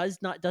 or does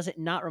it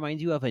not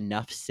remind you of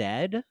Enough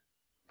Said?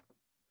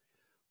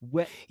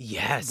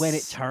 Yes. When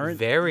it turned,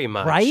 very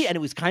much. right? And it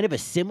was kind of a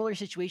similar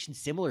situation,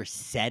 similar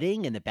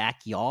setting in the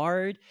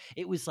backyard.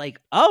 It was like,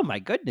 oh my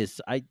goodness,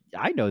 I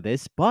know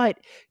this, but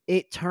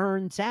it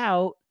turns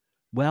out,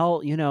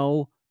 well, we've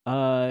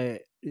got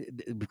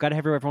to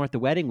have everyone at the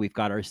wedding. We've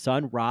got our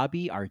son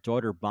Robbie, our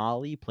daughter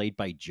Molly, played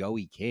by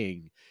Joey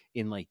King,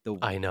 in like the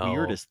I know.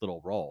 weirdest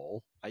little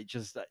role.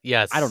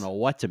 Yes. I don't know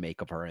what to make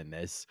of her in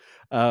this.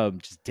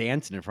 Just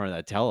dancing in front of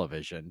that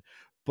television.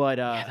 But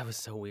Yeah, that was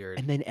so weird.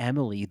 and then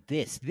Emily,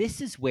 this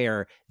is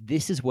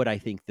what I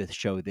think the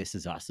show This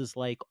Is Us is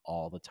like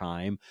all the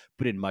time,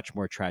 but in much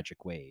more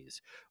tragic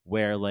ways.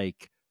 Where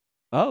like,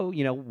 oh,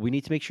 we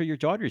need to make sure your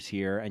daughter's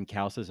here, and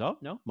Cal says, "Oh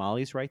no,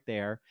 Molly's right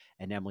there,"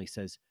 and Emily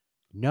says,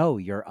 "No,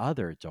 your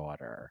other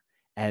daughter."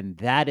 And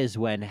that is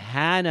when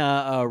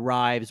Hannah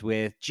arrives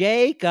with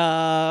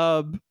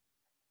Jacob.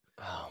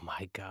 Oh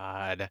my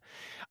God.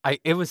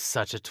 It was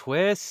such a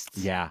twist.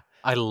 Yeah.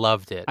 I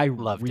loved it. I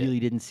Loved really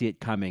it. didn't see it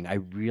coming. I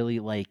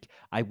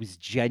was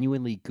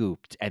genuinely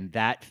gooped, and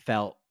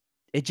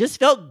it just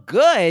felt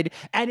good.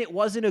 And it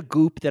wasn't a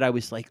goop that I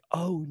was like,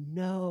 oh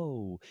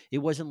no. It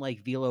wasn't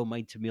like Velo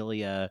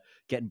Mantimiglia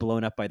getting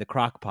blown up by the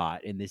crock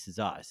pot in This Is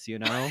Us,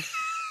 It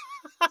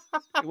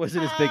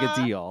wasn't as big a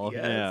deal.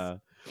 Yes. Yeah.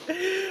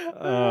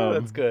 Oh,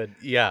 that's good.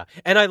 Yeah.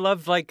 And I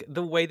love like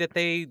the way that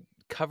they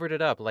covered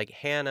it up. Like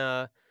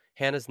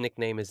Hannah's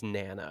nickname is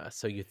Nana,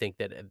 so you think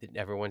that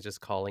everyone's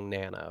just calling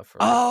Nana for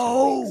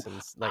 2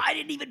 weeks. And I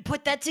didn't even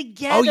put that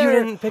together. Oh, you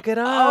didn't pick it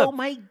up. Oh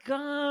my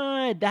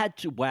God.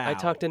 Wow. I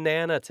talked to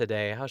Nana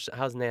today.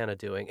 How's Nana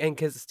doing? And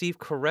because Steve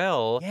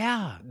Carell,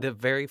 Yeah. the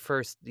very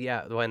first,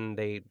 when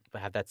they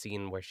had that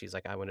scene where she's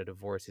like, "I want a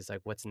divorce," he's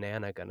like, "What's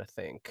Nana gonna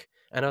think?"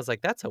 And I was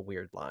like, "That's a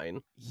weird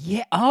line."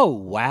 Yeah. Oh,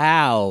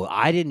 wow.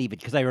 I didn't even,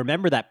 because I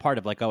remember that part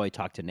of like, oh, I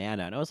talked to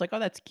Nana, and I was like, oh,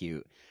 that's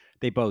cute.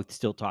 They both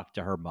still talk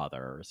to her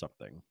mother or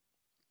something.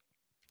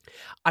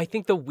 I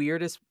think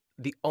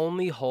the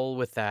only hole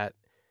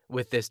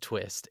with this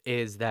twist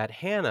is that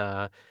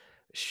Hannah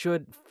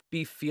should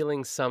be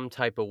feeling some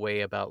type of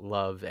way about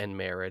love and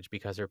marriage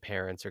because her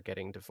parents are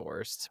getting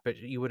divorced, but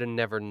you would have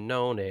never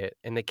known it,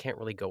 and they can't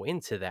really go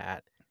into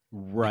that,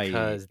 Right.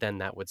 because then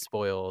that would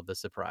spoil the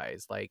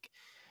surprise. Like,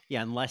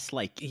 yeah, unless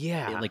like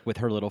yeah, with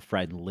her little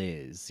friend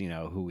Liz,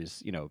 who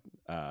is,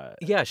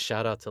 yeah,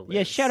 shout out to Liz.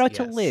 Yeah, shout out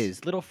to yes.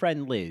 Liz, little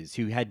friend Liz,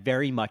 who had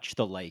very much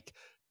the like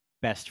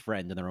best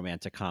friend in the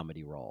romantic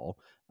comedy role.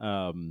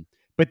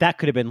 But that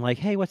could have been like,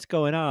 hey, what's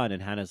going on?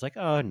 And Hannah's like,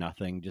 oh,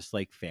 nothing, just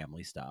like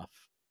family stuff.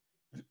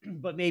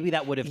 But maybe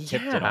that would have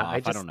tipped it off.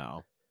 I don't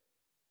know.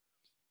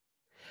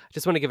 I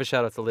just want to give a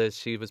shout out to Liz.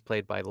 She was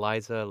played by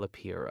Liza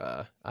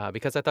Lapira,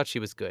 because I thought she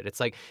was good. It's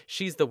like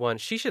she's the one.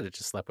 She should have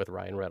just slept with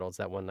Ryan Reynolds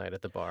that one night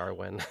at the bar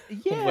when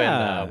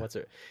Yeah.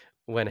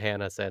 when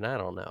Hannah said, "I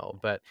don't know,"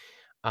 but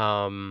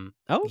Oh,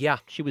 yeah.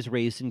 she was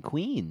raised in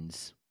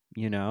Queens,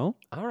 All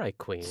right,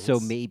 Queens. So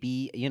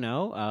maybe,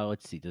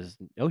 let's see.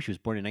 She was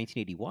born in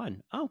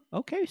 1981. Oh,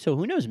 okay. So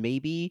who knows?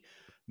 Maybe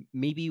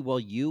while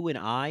you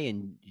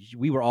and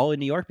we were all in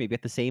New York, maybe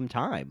at the same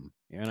time.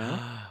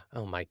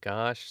 Oh my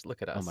gosh!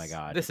 Look at us. Oh my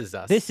God. This is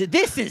us. This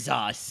is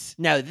us.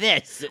 No,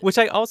 this. Which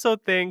I also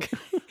think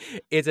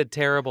is a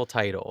terrible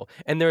title.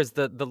 And there's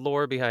the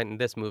lore behind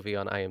this movie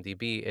on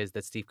IMDb is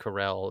that Steve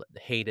Carell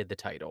hated the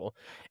title.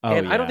 Oh,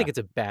 And I don't yeah. think it's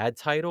a bad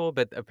title,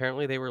 but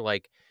apparently they were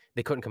like,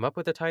 they couldn't come up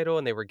with a title,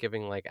 and they were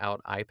giving like out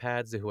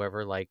iPads to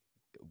whoever like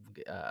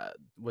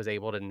was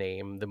able to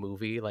name the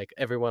movie. Like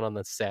everyone on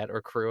the set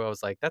or crew, I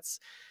was like, that's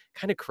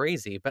kind of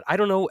crazy. But I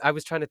don't know. I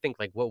was trying to think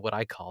like, what would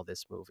I call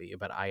this movie?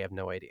 But I have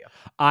no idea.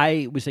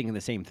 I was thinking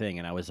the same thing,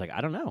 and I was like,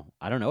 I don't know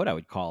what I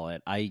would call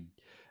it. I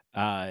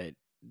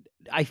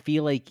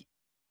feel like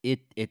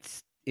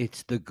it's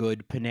the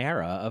good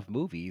Panera of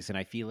movies, and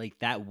I feel like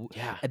that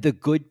Yeah. the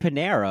good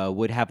Panera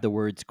would have the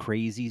words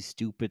 "crazy,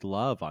 stupid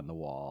love" on the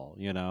wall.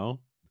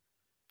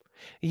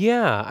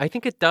 Yeah, I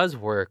think it does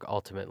work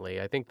ultimately.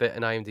 I think that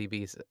in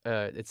IMDb,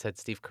 it said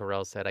Steve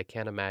Carell said, "I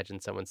can't imagine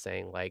someone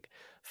saying like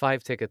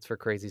 5 tickets for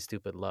Crazy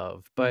Stupid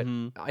Love," but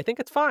Mhm. I think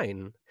it's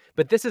fine.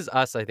 But This Is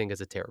Us, I think,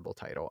 is a terrible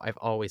title. I've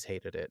always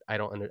hated it. I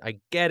don't I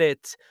get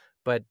it,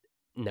 but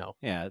No.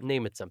 Yeah,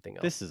 Name it something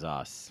else. This Is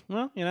Us.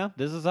 Well,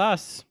 This Is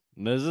Us.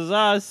 This is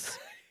us.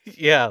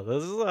 Yeah,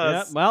 this is Yeah,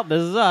 us. well,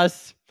 this is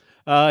us.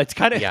 It's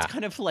kind Yeah.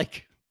 of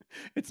like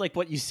it's like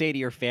what you say to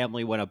your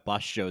family when a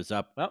bus shows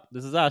up. Well,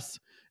 this is us.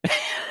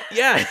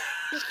 Yeah.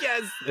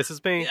 Yes. This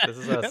is me. Yeah. This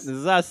is Yep, us. this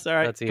is us. All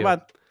right, That's come you.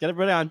 on, get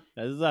everybody on.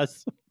 This is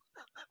us.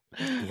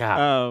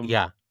 Yeah.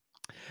 Yeah.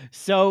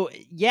 So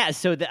yeah,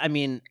 I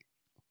mean,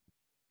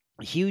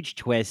 huge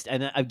twist,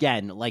 and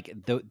again, like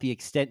the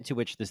extent to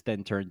which this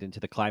then turned into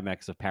the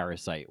climax of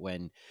Parasite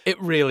when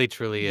It really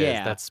truly is.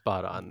 Yeah. That's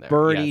spot on there.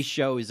 Bernie Yes.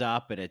 shows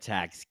up and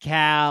attacks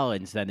Cal,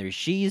 and then there's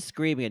she's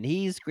screaming and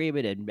he's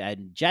screaming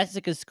and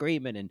Jessica's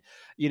screaming, and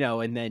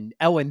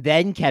and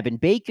then Kevin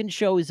Bacon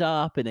shows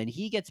up, and then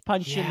he gets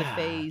punched in the Yeah.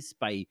 face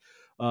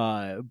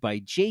by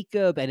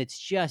Jacob, and it's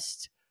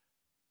just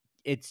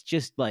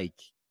like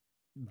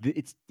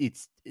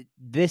it's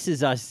This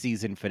Is Us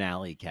season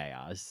finale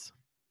chaos.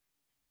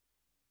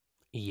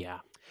 Yeah.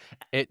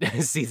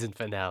 Season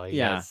finale,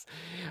 Yeah.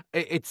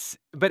 yes.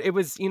 But it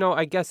was,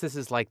 I guess this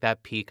is like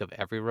that peak of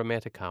every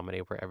romantic comedy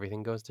where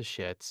everything goes to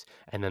shit,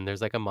 and then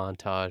there's like a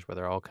montage where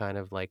they're all kind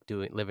of like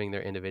living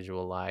their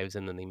individual lives,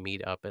 and then they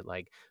meet up at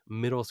like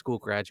middle school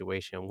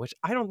graduation, which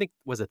I don't think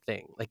was a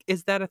thing. Like,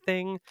 is that a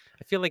thing?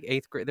 I feel like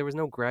 8th grade, there was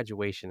no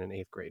graduation in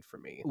 8th grade for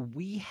me.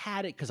 We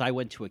had it because I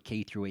went to a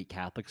K through 8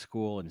 Catholic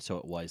school, and so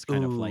it was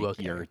kind of Ooh, like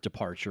okay. your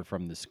departure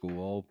from the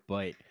school.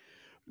 But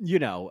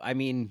I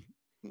mean,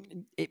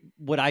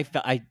 I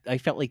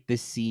felt like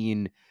this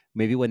scene,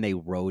 maybe when they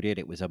wrote it,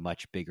 it was a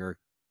much bigger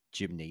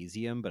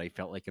gymnasium, but I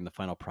felt like in the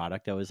final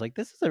product, I was like,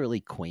 this is a really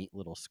quaint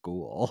little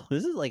school.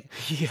 This is like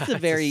Yeah, this is a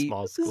it's very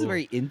small this is a school.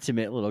 very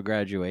intimate little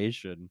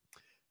graduation.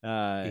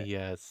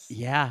 Yes.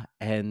 Yeah,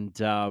 and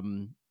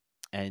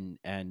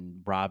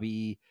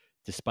Robbie,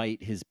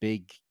 despite his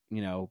big,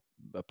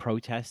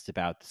 protest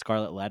about the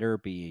Scarlet Letter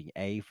being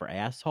A for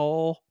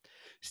asshole,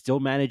 still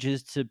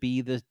manages to be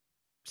the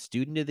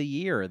student of the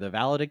year, the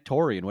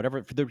valedictorian,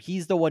 whatever.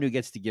 He's the one who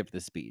gets to give the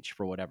speech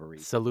for whatever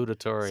reason.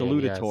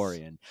 Salutatorian. Yes.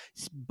 Salutatorian.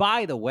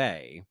 By the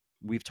way,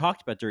 we've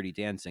talked about Dirty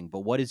Dancing, but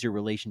what is your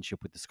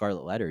relationship with the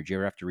Scarlet Letter? Did you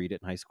ever have to read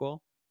it in high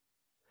school?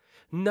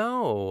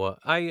 No,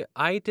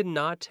 I did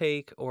not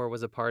take or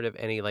was a part of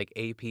any like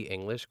AP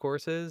English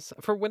courses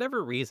for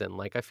whatever reason.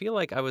 Like I feel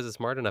like I was a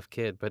smart enough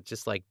kid, but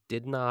just like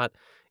did not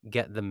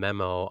get the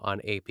memo on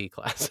AP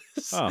classes.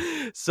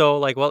 Oh. So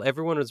like while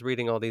everyone was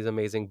reading all these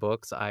amazing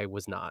books, I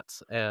was not.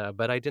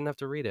 But I didn't have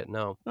to read it.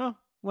 No. Oh,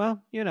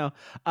 well,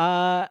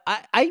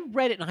 I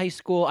read it in high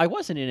school. I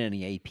wasn't in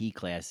any AP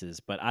classes,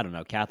 but I don't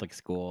know, Catholic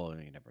school,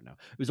 you never know.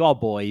 It was all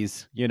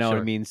boys, you know what I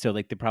Sure. mean? So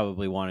like they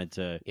probably wanted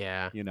to,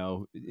 Yeah.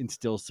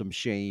 instill some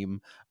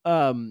shame.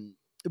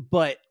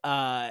 But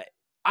I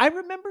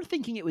remember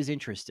thinking it was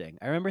interesting.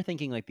 I remember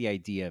thinking like the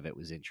idea of it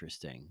was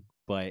interesting,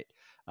 but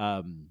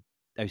I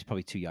was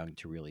probably too young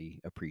to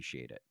really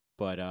appreciate it.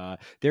 But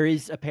there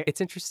is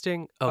It's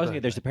interesting. I Oh, was go thinking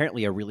ahead, there's go ahead.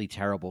 apparently a really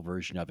terrible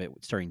version of it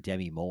starring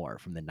Demi Moore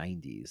from the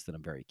 90s that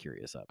I'm very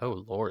curious about.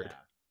 Oh, Lord.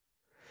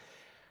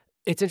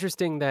 It's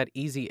interesting that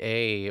Easy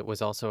A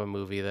was also a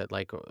movie that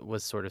like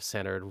was sort of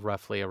centered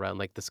roughly around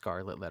like the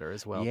Scarlet Letter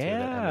as well too, that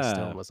Emma Yeah.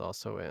 Stone was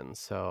also in.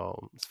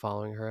 So it's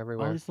following her All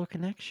everywhere. these little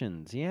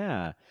connections.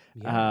 Yeah.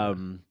 Yeah.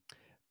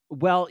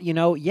 Well,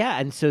 yeah.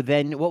 And so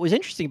then what was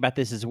interesting about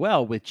this as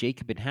well with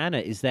Jacob and Hannah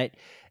is that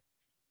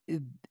uh,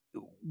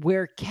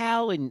 where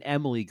Cal and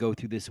Emily go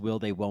through this will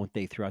they won't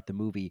they throughout the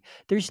movie,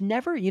 there's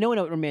never, in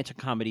romantic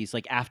comedies,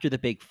 like after the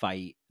big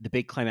fight, the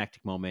big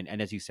climactic moment,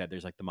 and as you said,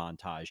 there's like the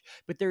montage,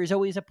 but there is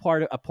always a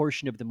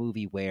portion of the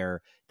movie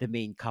where the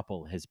main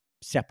couple has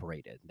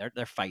separated.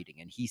 They're fighting,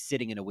 and he's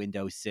sitting in a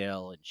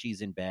windowsill, and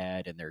she's in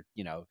bed, and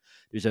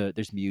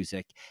there's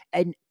music,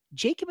 and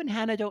Jacob and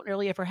Hannah don't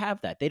really ever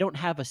have that. They don't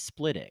have a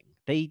splitting.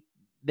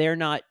 They're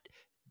not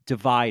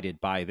divided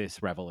by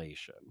this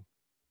revelation.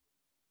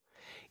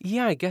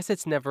 Yeah, I guess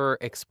it's never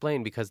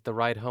explained because the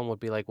ride home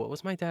would be like, what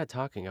was my dad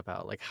talking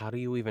about? Like, how do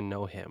you even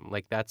know him?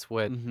 Like, that's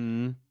what,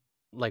 Mm-hmm.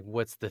 like,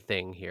 what's the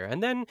thing here?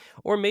 And then,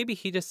 or maybe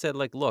he just said,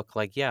 like, look,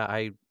 like,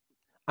 yeah,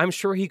 I'm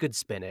sure he could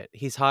spin it.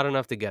 He's hot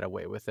enough to get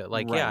away with it.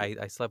 Like, yeah, Right.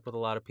 I slept with a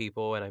lot of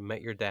people and I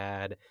met your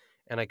dad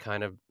and I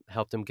kind of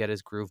helped him get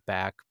his groove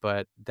back.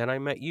 But then I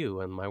met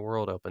you and my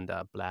world opened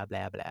up, blah,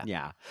 blah, blah.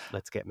 Yeah.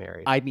 Let's get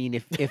married. I mean,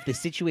 if the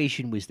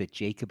situation was that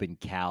Jacob and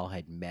Cal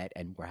had met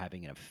and were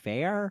having an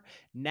affair,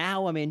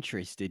 now I'm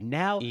interested.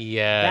 Now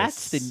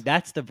Yes.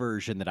 that's the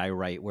version that I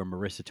write where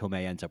Marissa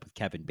Tomei ends up with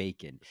Kevin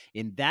Bacon.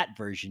 In that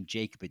version,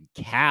 Jacob and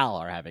Cal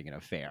are having an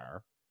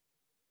affair.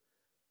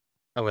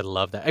 I would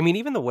love that. I mean,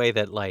 even the way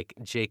that like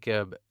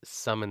Jacob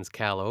summons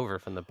Cal over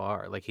from the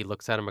bar, like he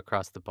looks at him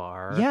across the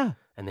bar, Yeah.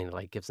 and then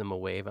like gives him a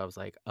wave. I was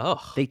like,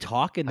 oh, They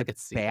talk in I the could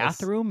see this.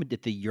 bathroom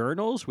at the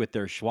urinals with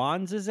their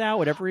schwanzes out,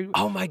 whatever.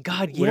 Oh my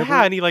God, whatever-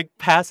 yeah, and he like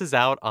passes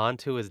out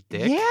onto his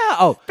dick. Yeah.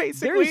 Oh,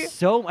 basically. there's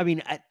so. I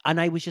mean,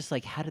 and I was just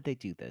like, how did they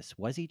do this?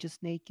 Was he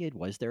just naked?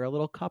 Was there a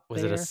little cup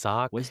Was there? it a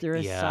sock? Was there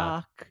a Yeah,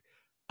 sock?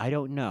 I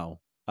don't know.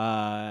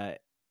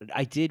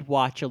 I did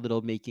watch a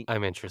little making.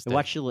 I'm I interested.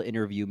 watched a little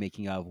interview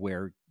making of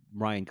where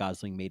Ryan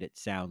Gosling made it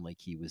sound like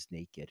he was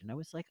naked, and I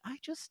was like, I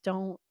just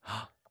don't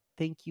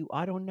think you.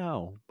 I don't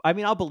know. I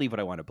mean, I'll believe what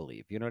I want to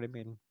believe. You know what I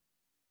mean?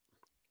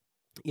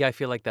 Yeah, I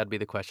feel like that'd be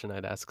the question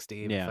I'd ask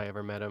Steve if Yeah. I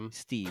ever met him.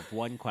 Steve,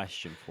 one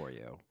question for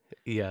you.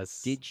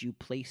 Yes. Did you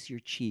place your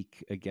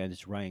cheek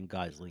against Ryan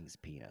Gosling's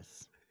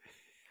penis?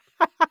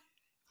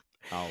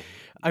 Oh,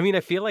 I mean, I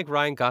feel like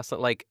Ryan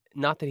Gosling, like,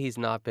 not that he's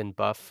not been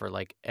buff for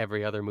like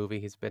every other movie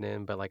he's been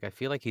in, but like I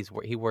feel like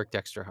he worked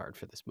extra hard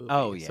for this movie.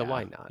 oh So yeah.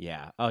 why not?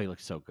 Yeah. Oh, he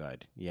looks so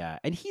good. Yeah.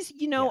 And he's,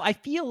 Yeah. I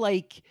feel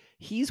like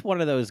he's one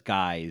of those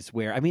guys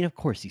where, I mean, of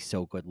course he's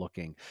so good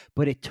looking,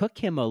 but it took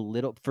him a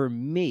little, for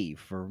me,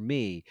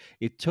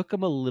 it took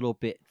him a little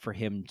bit for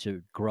him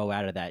to grow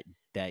out of that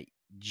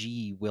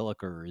G.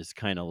 Willikers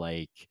kind of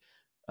like,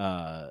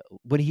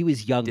 when he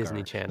was younger.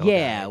 Disney Channel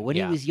Yeah. guy. When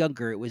Yeah. he was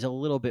younger, it was a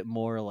little bit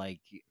more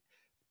like,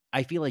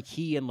 I feel like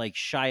he and like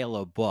Shia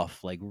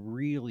LaBeouf like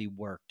really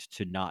worked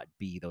to not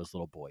be those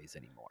little boys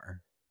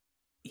anymore.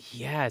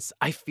 Yes,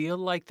 I feel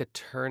like the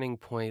turning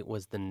point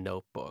was The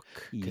Notebook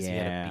because he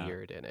had a Yeah.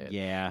 beard in it.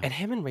 Yeah. And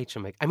him and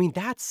Rachel I mean,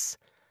 that's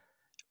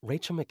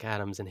Rachel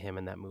McAdams and him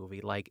in that movie.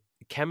 Like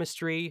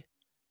chemistry,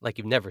 like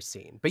you've never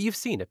seen, but you've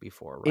seen it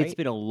before, right? It's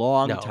been a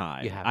long No,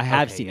 time. you haven't. I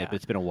have Okay, seen yeah. it, but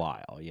it's been a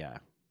while. Yeah.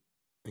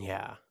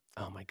 Yeah.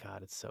 Oh my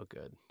God, it's so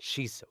good.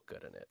 She's so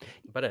good in it.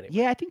 But anyway.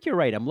 Yeah, I think you're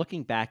right. I'm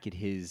looking back at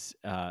his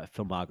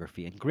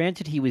filmography, and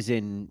granted, he was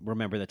in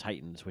Remember the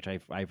Titans, which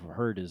I've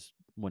heard is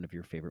one of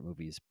your favorite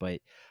movies,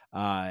 but he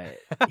I've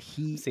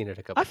seen it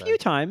a couple a few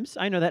times.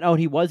 I know that. Oh, and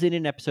he was in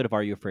an episode of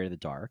Are You Afraid of the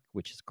Dark,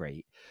 which is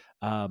great.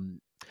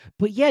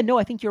 But yeah, no,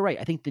 I think you're right.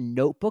 I think The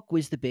Notebook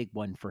was the big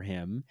one for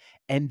him,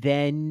 and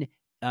then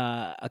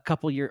a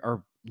couple year,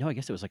 or no, I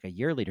guess it was like a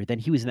year later. Then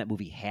he was in that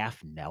movie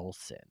Half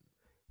Nelson.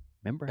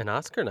 Remember? An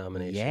Oscar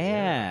nomination.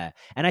 Yeah.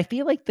 And I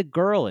feel like the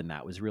girl in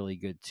that was really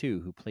good too,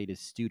 who played his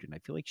student. I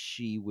feel like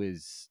she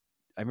was,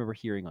 I remember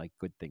hearing like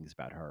good things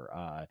about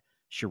her.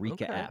 Sharika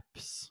Okay.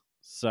 Epps.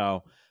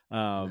 So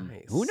who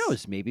Nice.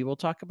 knows? Maybe we'll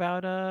talk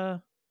about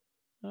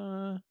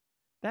that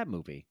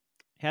movie.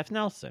 Half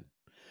Nelson.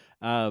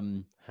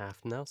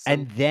 Half Nelson.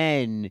 And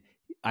then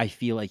I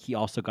feel like he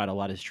also got a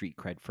lot of street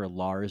cred for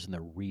Lars and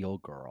the Real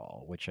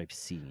Girl, which I've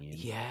seen.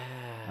 Yeah.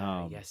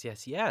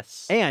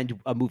 Yes. And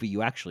a movie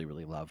you actually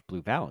really love,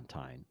 Blue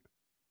Valentine.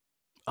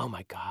 Oh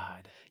my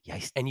God. Yeah,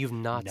 And you've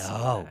not seen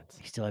no, that.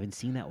 I still haven't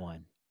seen that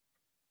one.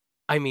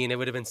 I mean, it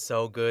would have been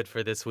so good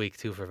for this week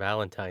too for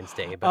Valentine's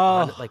Day,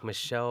 but like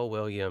Michelle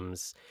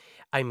Williams,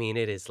 I mean,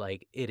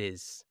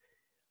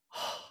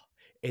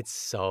 it's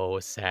so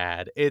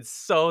sad. It's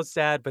so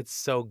sad, but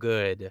so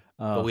good.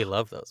 But we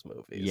love those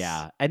movies.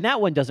 Yeah, and that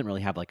one doesn't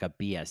really have like a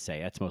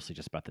BSA. That's mostly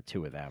just about the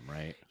two of them,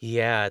 right?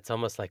 Yeah, it's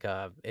almost like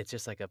it's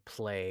just like a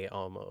play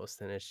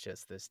almost, and it's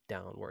just this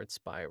downward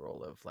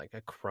spiral of like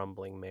a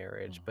crumbling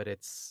marriage, but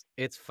it's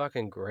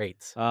fucking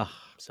great. So,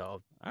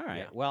 all right.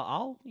 yeah. Well,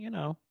 I'll,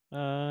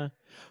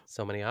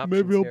 So many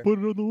options. maybe I'll here. put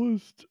it on the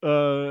list.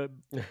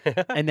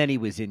 And then he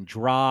was in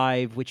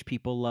Drive, which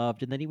people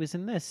loved, and then he was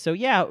in this. So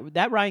yeah,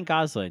 that Ryan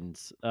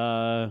Gosling's,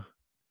 man,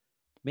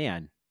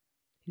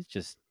 he's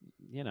just,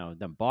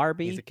 the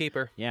Barbie. He's a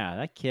keeper. Yeah,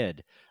 that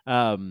kid.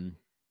 Look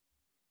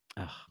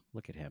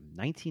at him,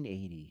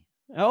 1980.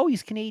 Oh,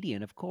 he's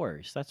Canadian, of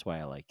course. That's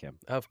why I like him.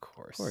 Of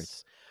course. Of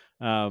course.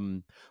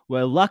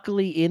 Well,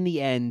 luckily in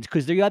the end,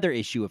 because the other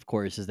issue, of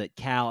course, is that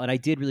Cal, and I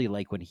did really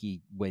like when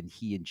he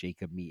and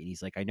Jacob meet, and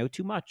he's like, I know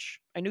too much,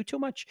 and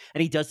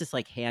he does this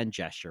like hand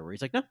gesture where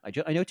he's like, no,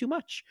 I know too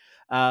much,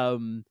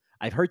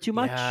 I've heard too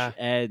much, Yeah.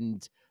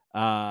 and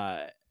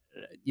I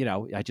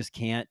just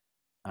can't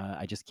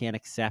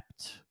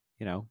accept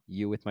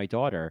you with my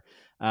daughter.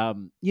 I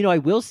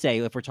will say,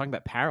 if we're talking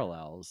about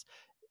parallels,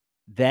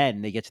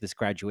 then they get to this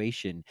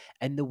graduation,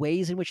 and the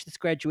ways in which this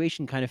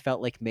graduation kind of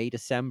felt like May,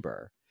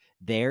 December.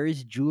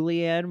 There's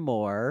Julianne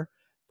Moore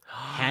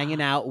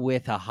hanging out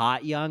with a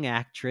hot young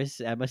actress,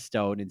 Emma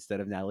Stone, instead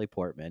of Natalie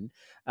Portman.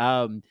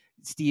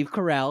 Steve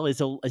Carell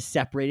is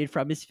separated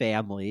from his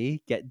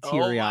family, getting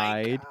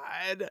teary-eyed. Oh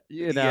my God.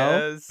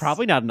 Yes.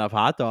 Probably not enough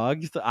hot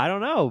dogs. I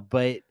don't know,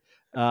 but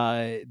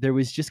there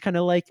was just kind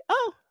of like,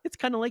 oh, it's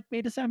kind of like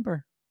May,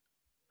 December.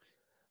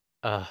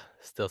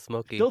 Still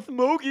smoky. Still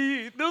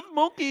smoky.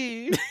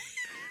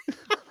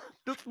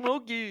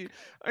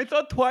 I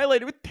thought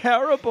Twilight was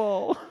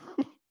terrible.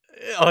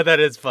 Oh, that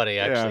is funny,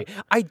 actually.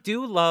 Yeah.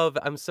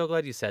 I'm so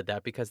glad you said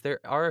that, because there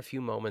are a few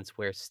moments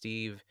where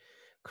Steve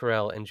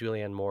Carell and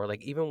Julianne Moore,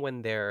 like even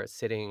when they're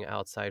sitting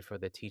outside for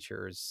the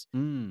teacher's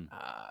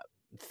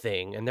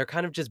thing, and they're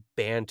kind of just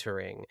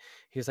bantering.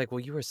 He was like, well,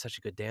 you were such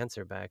a good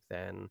dancer back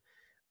then.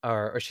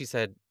 Or he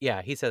said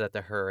that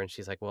to her, and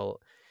she's like,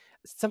 well,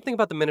 something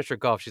about the miniature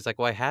golf. She's like,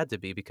 well, I had to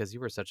be because you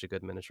were such a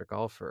good miniature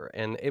golfer.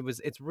 And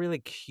it's really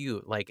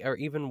cute. Like, or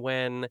even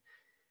when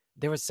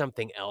there was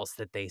something else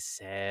that they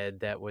said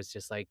that was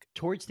just like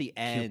towards the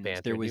end,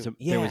 banter. there was a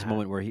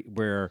moment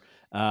where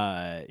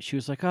she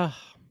was like, oh,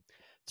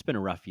 it's been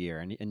a rough year.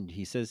 And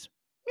he says,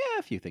 yeah,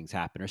 a few things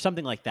happen or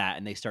something like that.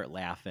 And they start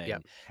laughing.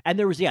 Yep. And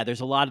there's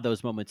a lot of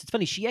those moments. It's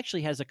funny. She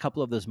actually has a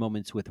couple of those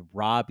moments with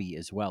Robbie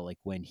as well. Like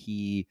when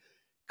he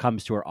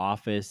comes to her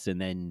office,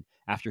 and then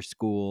after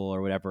school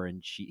or whatever,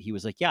 and he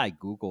was like, yeah, I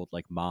Googled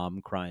like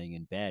mom crying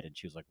in bed, and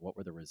she was like, what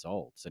were the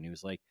results? And he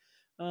was like,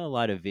 oh, a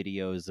lot of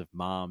videos of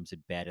moms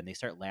in bed, and they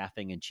start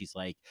laughing, and she's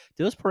like,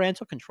 do those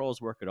parental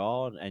controls work at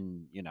all?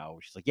 And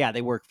she's like, yeah,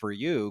 they work for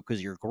you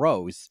because you're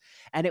gross.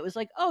 And it was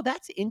like, oh,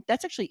 that's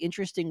actually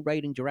interesting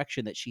writing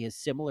direction, that she has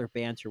similar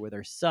banter with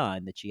her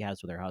son that she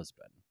has with her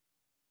husband.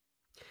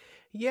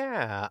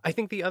 Yeah, I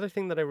think the other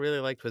thing that I really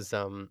liked was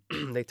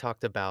they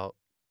talked about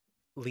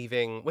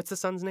leaving. What's the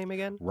son's name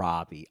again?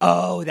 Robbie.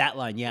 Oh, that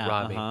line. Yeah.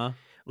 Robbie.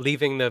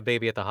 Leaving the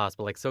baby at the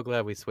hospital. Like, so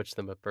glad we switched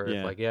them at birth.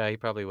 Yeah. Like, yeah, he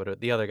probably would have.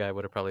 The other guy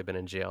would have probably been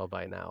in jail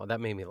by now. That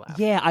made me laugh.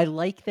 Yeah, I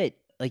like that.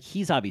 Like,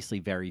 he's obviously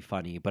very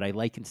funny, but I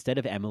like, instead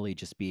of Emily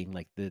just being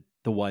like the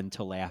one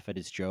to laugh at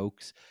his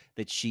jokes,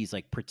 that she's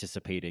like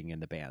participating in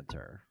the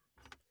banter.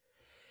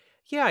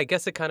 Yeah, I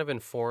guess it kind of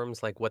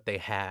informs like what they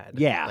had.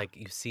 Yeah. Like,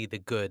 you see the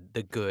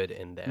good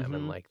in them,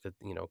 and like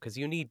because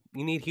you need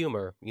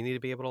humor. You need to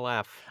be able to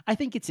laugh. I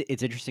think it's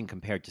interesting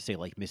compared to, say,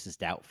 like Mrs.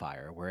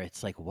 Doubtfire, where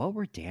it's like, what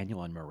were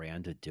Daniel and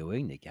Miranda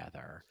doing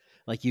together?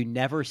 Like, you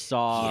never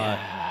saw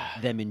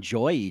them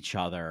enjoy each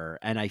other,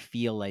 and I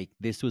feel like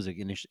this was an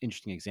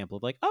interesting example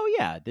of like, oh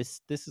yeah,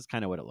 this is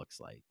kind of what it looks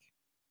like.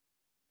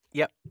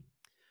 Yep.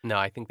 No,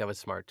 I think that was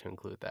smart to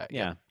include that.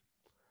 Yeah.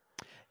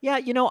 Yeah,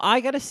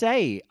 I gotta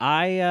say,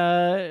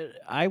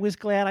 I was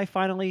glad I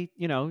finally,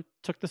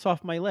 took this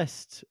off my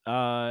list.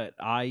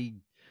 I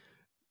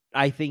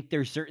think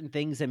there's certain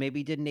things that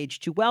maybe didn't age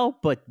too well,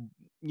 but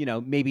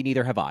maybe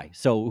neither have I.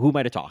 So who am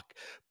I to talk?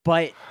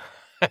 But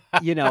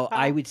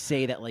I would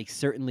say that, like,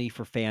 certainly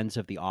for fans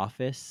of The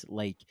Office,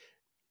 like,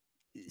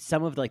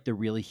 some of like the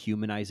really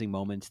humanizing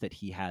moments that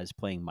he has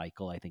playing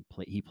Michael, I think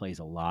he plays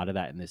a lot of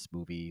that in this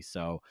movie.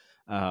 So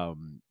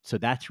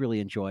that's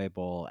really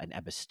enjoyable. And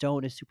Emma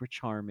Stone is super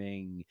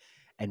charming,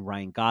 and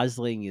Ryan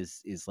Gosling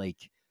is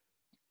like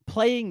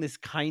playing this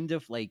kind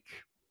of like,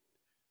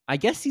 I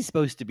guess he's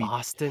supposed to be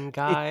Boston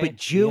guy, but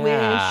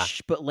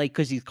Jewish, but like,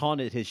 because he's calling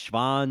it his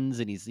schwanz,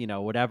 and he's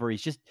whatever.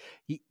 He's just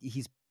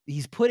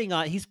he's putting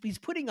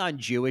on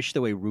Jewish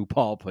the way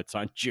RuPaul puts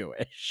on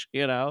Jewish,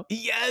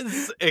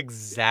 Yes,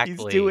 exactly.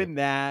 He's doing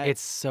that.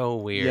 It's so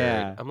weird.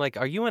 Yeah. I'm like,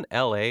 are you in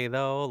LA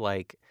though?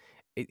 Like,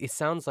 it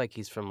sounds like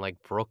he's from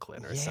like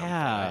Brooklyn or something.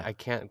 I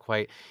can't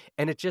quite.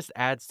 And it just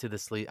adds to the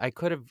sleep. I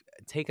could have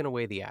taken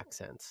away the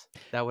accents.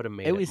 That would have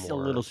made it was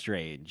more a little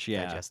strange,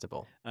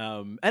 digestible.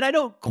 And I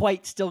don't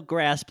quite still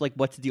grasp like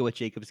what's the deal with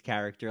Jacob's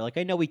character. Like,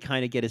 I know we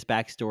kind of get his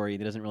backstory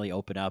and it doesn't really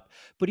open up,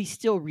 but he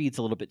still reads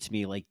a little bit to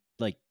me like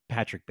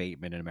Patrick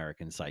Bateman in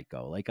American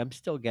Psycho. Like, I'm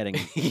still getting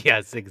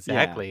Yes,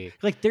 exactly. Yeah.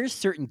 Like, there's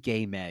certain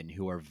gay men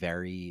who are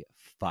very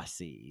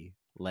fussy,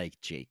 like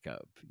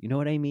Jacob. You know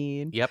what I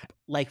mean? Yep.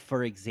 Like,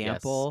 for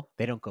example,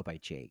 They don't go by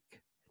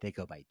Jake. They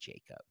go by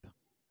Jacob.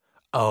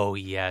 Oh,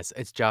 yes.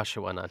 It's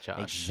Joshua, not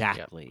Josh.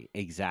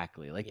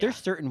 Exactly. Like, there's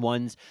certain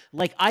ones,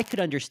 like, I could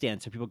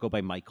understand some people go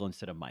by Michael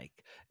instead of Mike.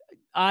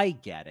 I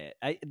get it.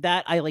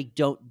 I like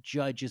don't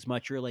judge as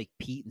much, or like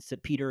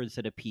Peter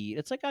instead of Pete.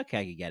 It's like, okay,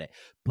 I can get it.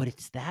 But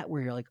it's that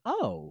where you're like,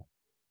 oh,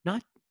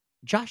 not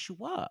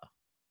Joshua.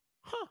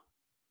 Huh.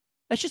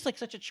 That's just like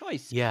such a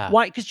choice. Yeah.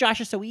 Why? Because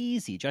Josh is so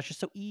easy.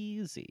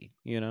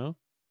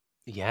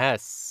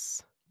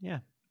 Yes. Yeah.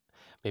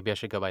 Maybe I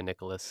should go by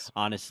Nicholas.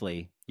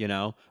 Honestly, maybe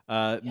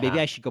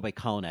I should go by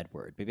Colin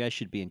Edward. Maybe I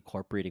should be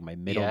incorporating my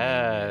middle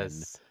name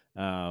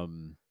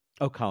in.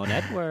 Colin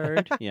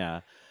Edward.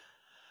 Yeah.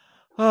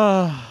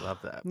 Love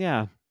that.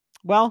 Yeah.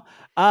 Well,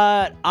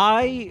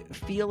 I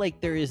feel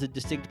like there is a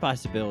distinct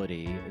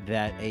possibility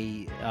that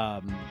a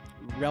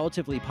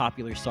relatively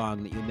popular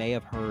song that you may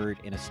have heard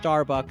in a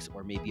Starbucks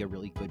or maybe a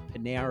really good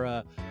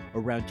Panera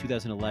around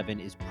 2011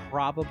 is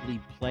probably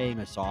playing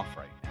us off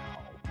right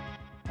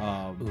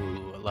now.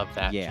 Ooh, I love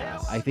that. Yeah,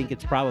 I think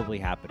it's probably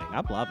happening.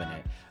 I'm loving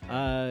it.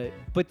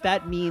 But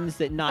that means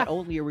that not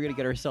only are we going to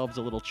get ourselves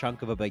a little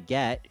chunk of a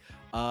baguette,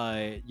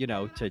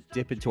 to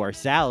dip into our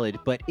salad,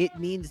 but it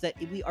means that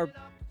we are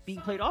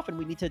being played off and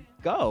we need to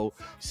go.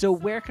 So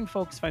where can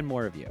folks find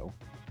more of you?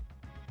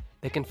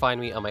 They can find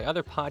me on my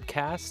other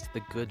podcast, The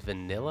Good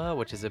Vanilla,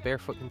 which is a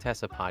Barefoot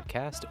Contessa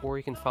podcast, or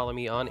you can follow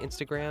me on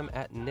Instagram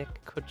at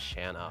Nick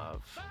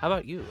Kochanov. How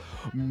about you?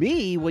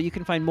 Me? Well, you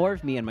can find more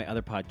of me on my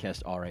other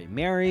podcast, All Right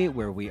Mary,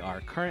 where we are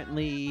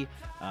currently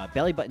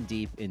belly button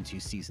deep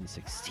into season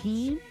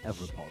 16 of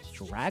RuPaul's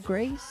Drag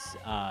Race.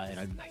 And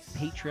on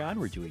Patreon,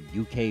 we're doing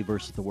UK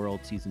versus the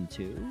World season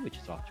 2, which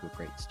is off to a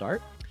great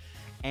start.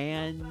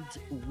 And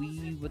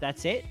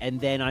that's it. And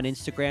then on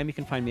Instagram, you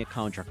can find me at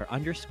Colin Drucker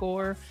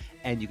 _,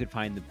 and you can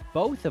find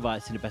both of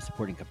us in a best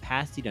supporting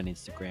capacity on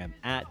Instagram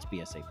at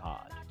BSA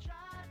Pod.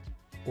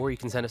 Or you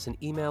can send us an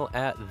email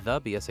at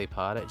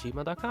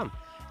thebsapod@gmail.com.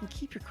 And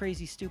keep your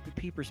crazy, stupid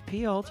peepers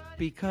peeled,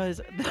 because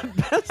the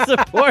best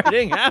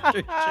supporting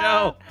after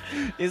show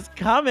is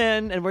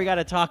coming, and we got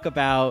to talk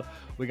about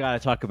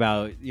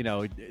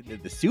the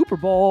Super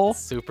Bowl.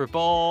 Super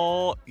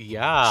Bowl,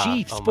 yeah.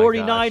 Chiefs,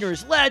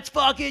 49ers, let's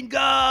fucking go!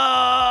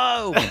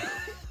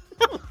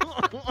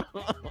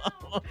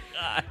 Oh,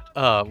 God.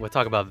 We'll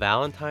talk about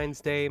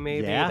Valentine's Day,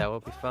 maybe. Yeah, That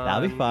would be fun.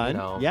 that'll be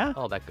fun. Yeah.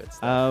 all that good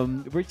stuff.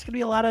 We're just gonna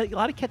be a lot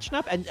of catching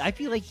up, and I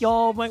feel like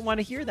y'all might want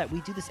to hear that.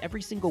 We do this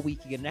every single week.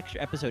 You get an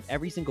extra episode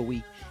every single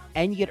week,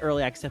 and you get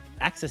early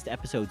access to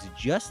episodes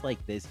just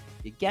like this.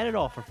 You get it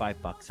all for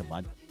 $5 a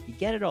month. You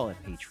get it all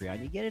at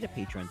Patreon. You get it at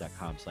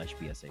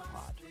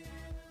patreon.com/BSApod.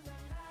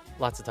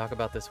 Lots to talk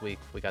about this week.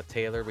 We got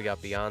Taylor, we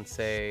got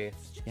Beyonce,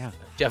 Yeah.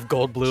 Jeff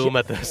Goldblum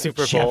at the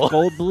Super Jeff Bowl.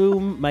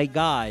 Goldblum, my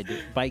God,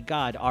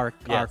 our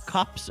Yes.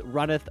 cups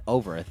runneth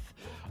overeth.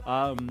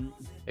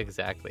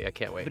 Exactly. I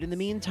can't wait. But in the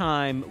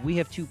meantime, we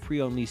have 2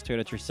 pre-owned lease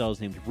Toyota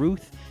Tercels named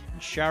Ruth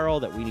and Cheryl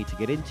that we need to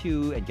get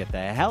into and get the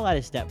hell out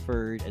of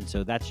Stepford, and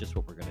so that's just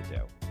what we're gonna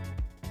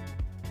do.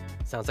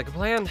 Sounds like a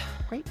plan.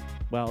 Great.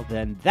 Well,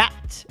 then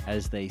that,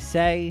 as they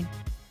say,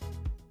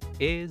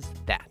 Is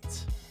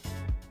that.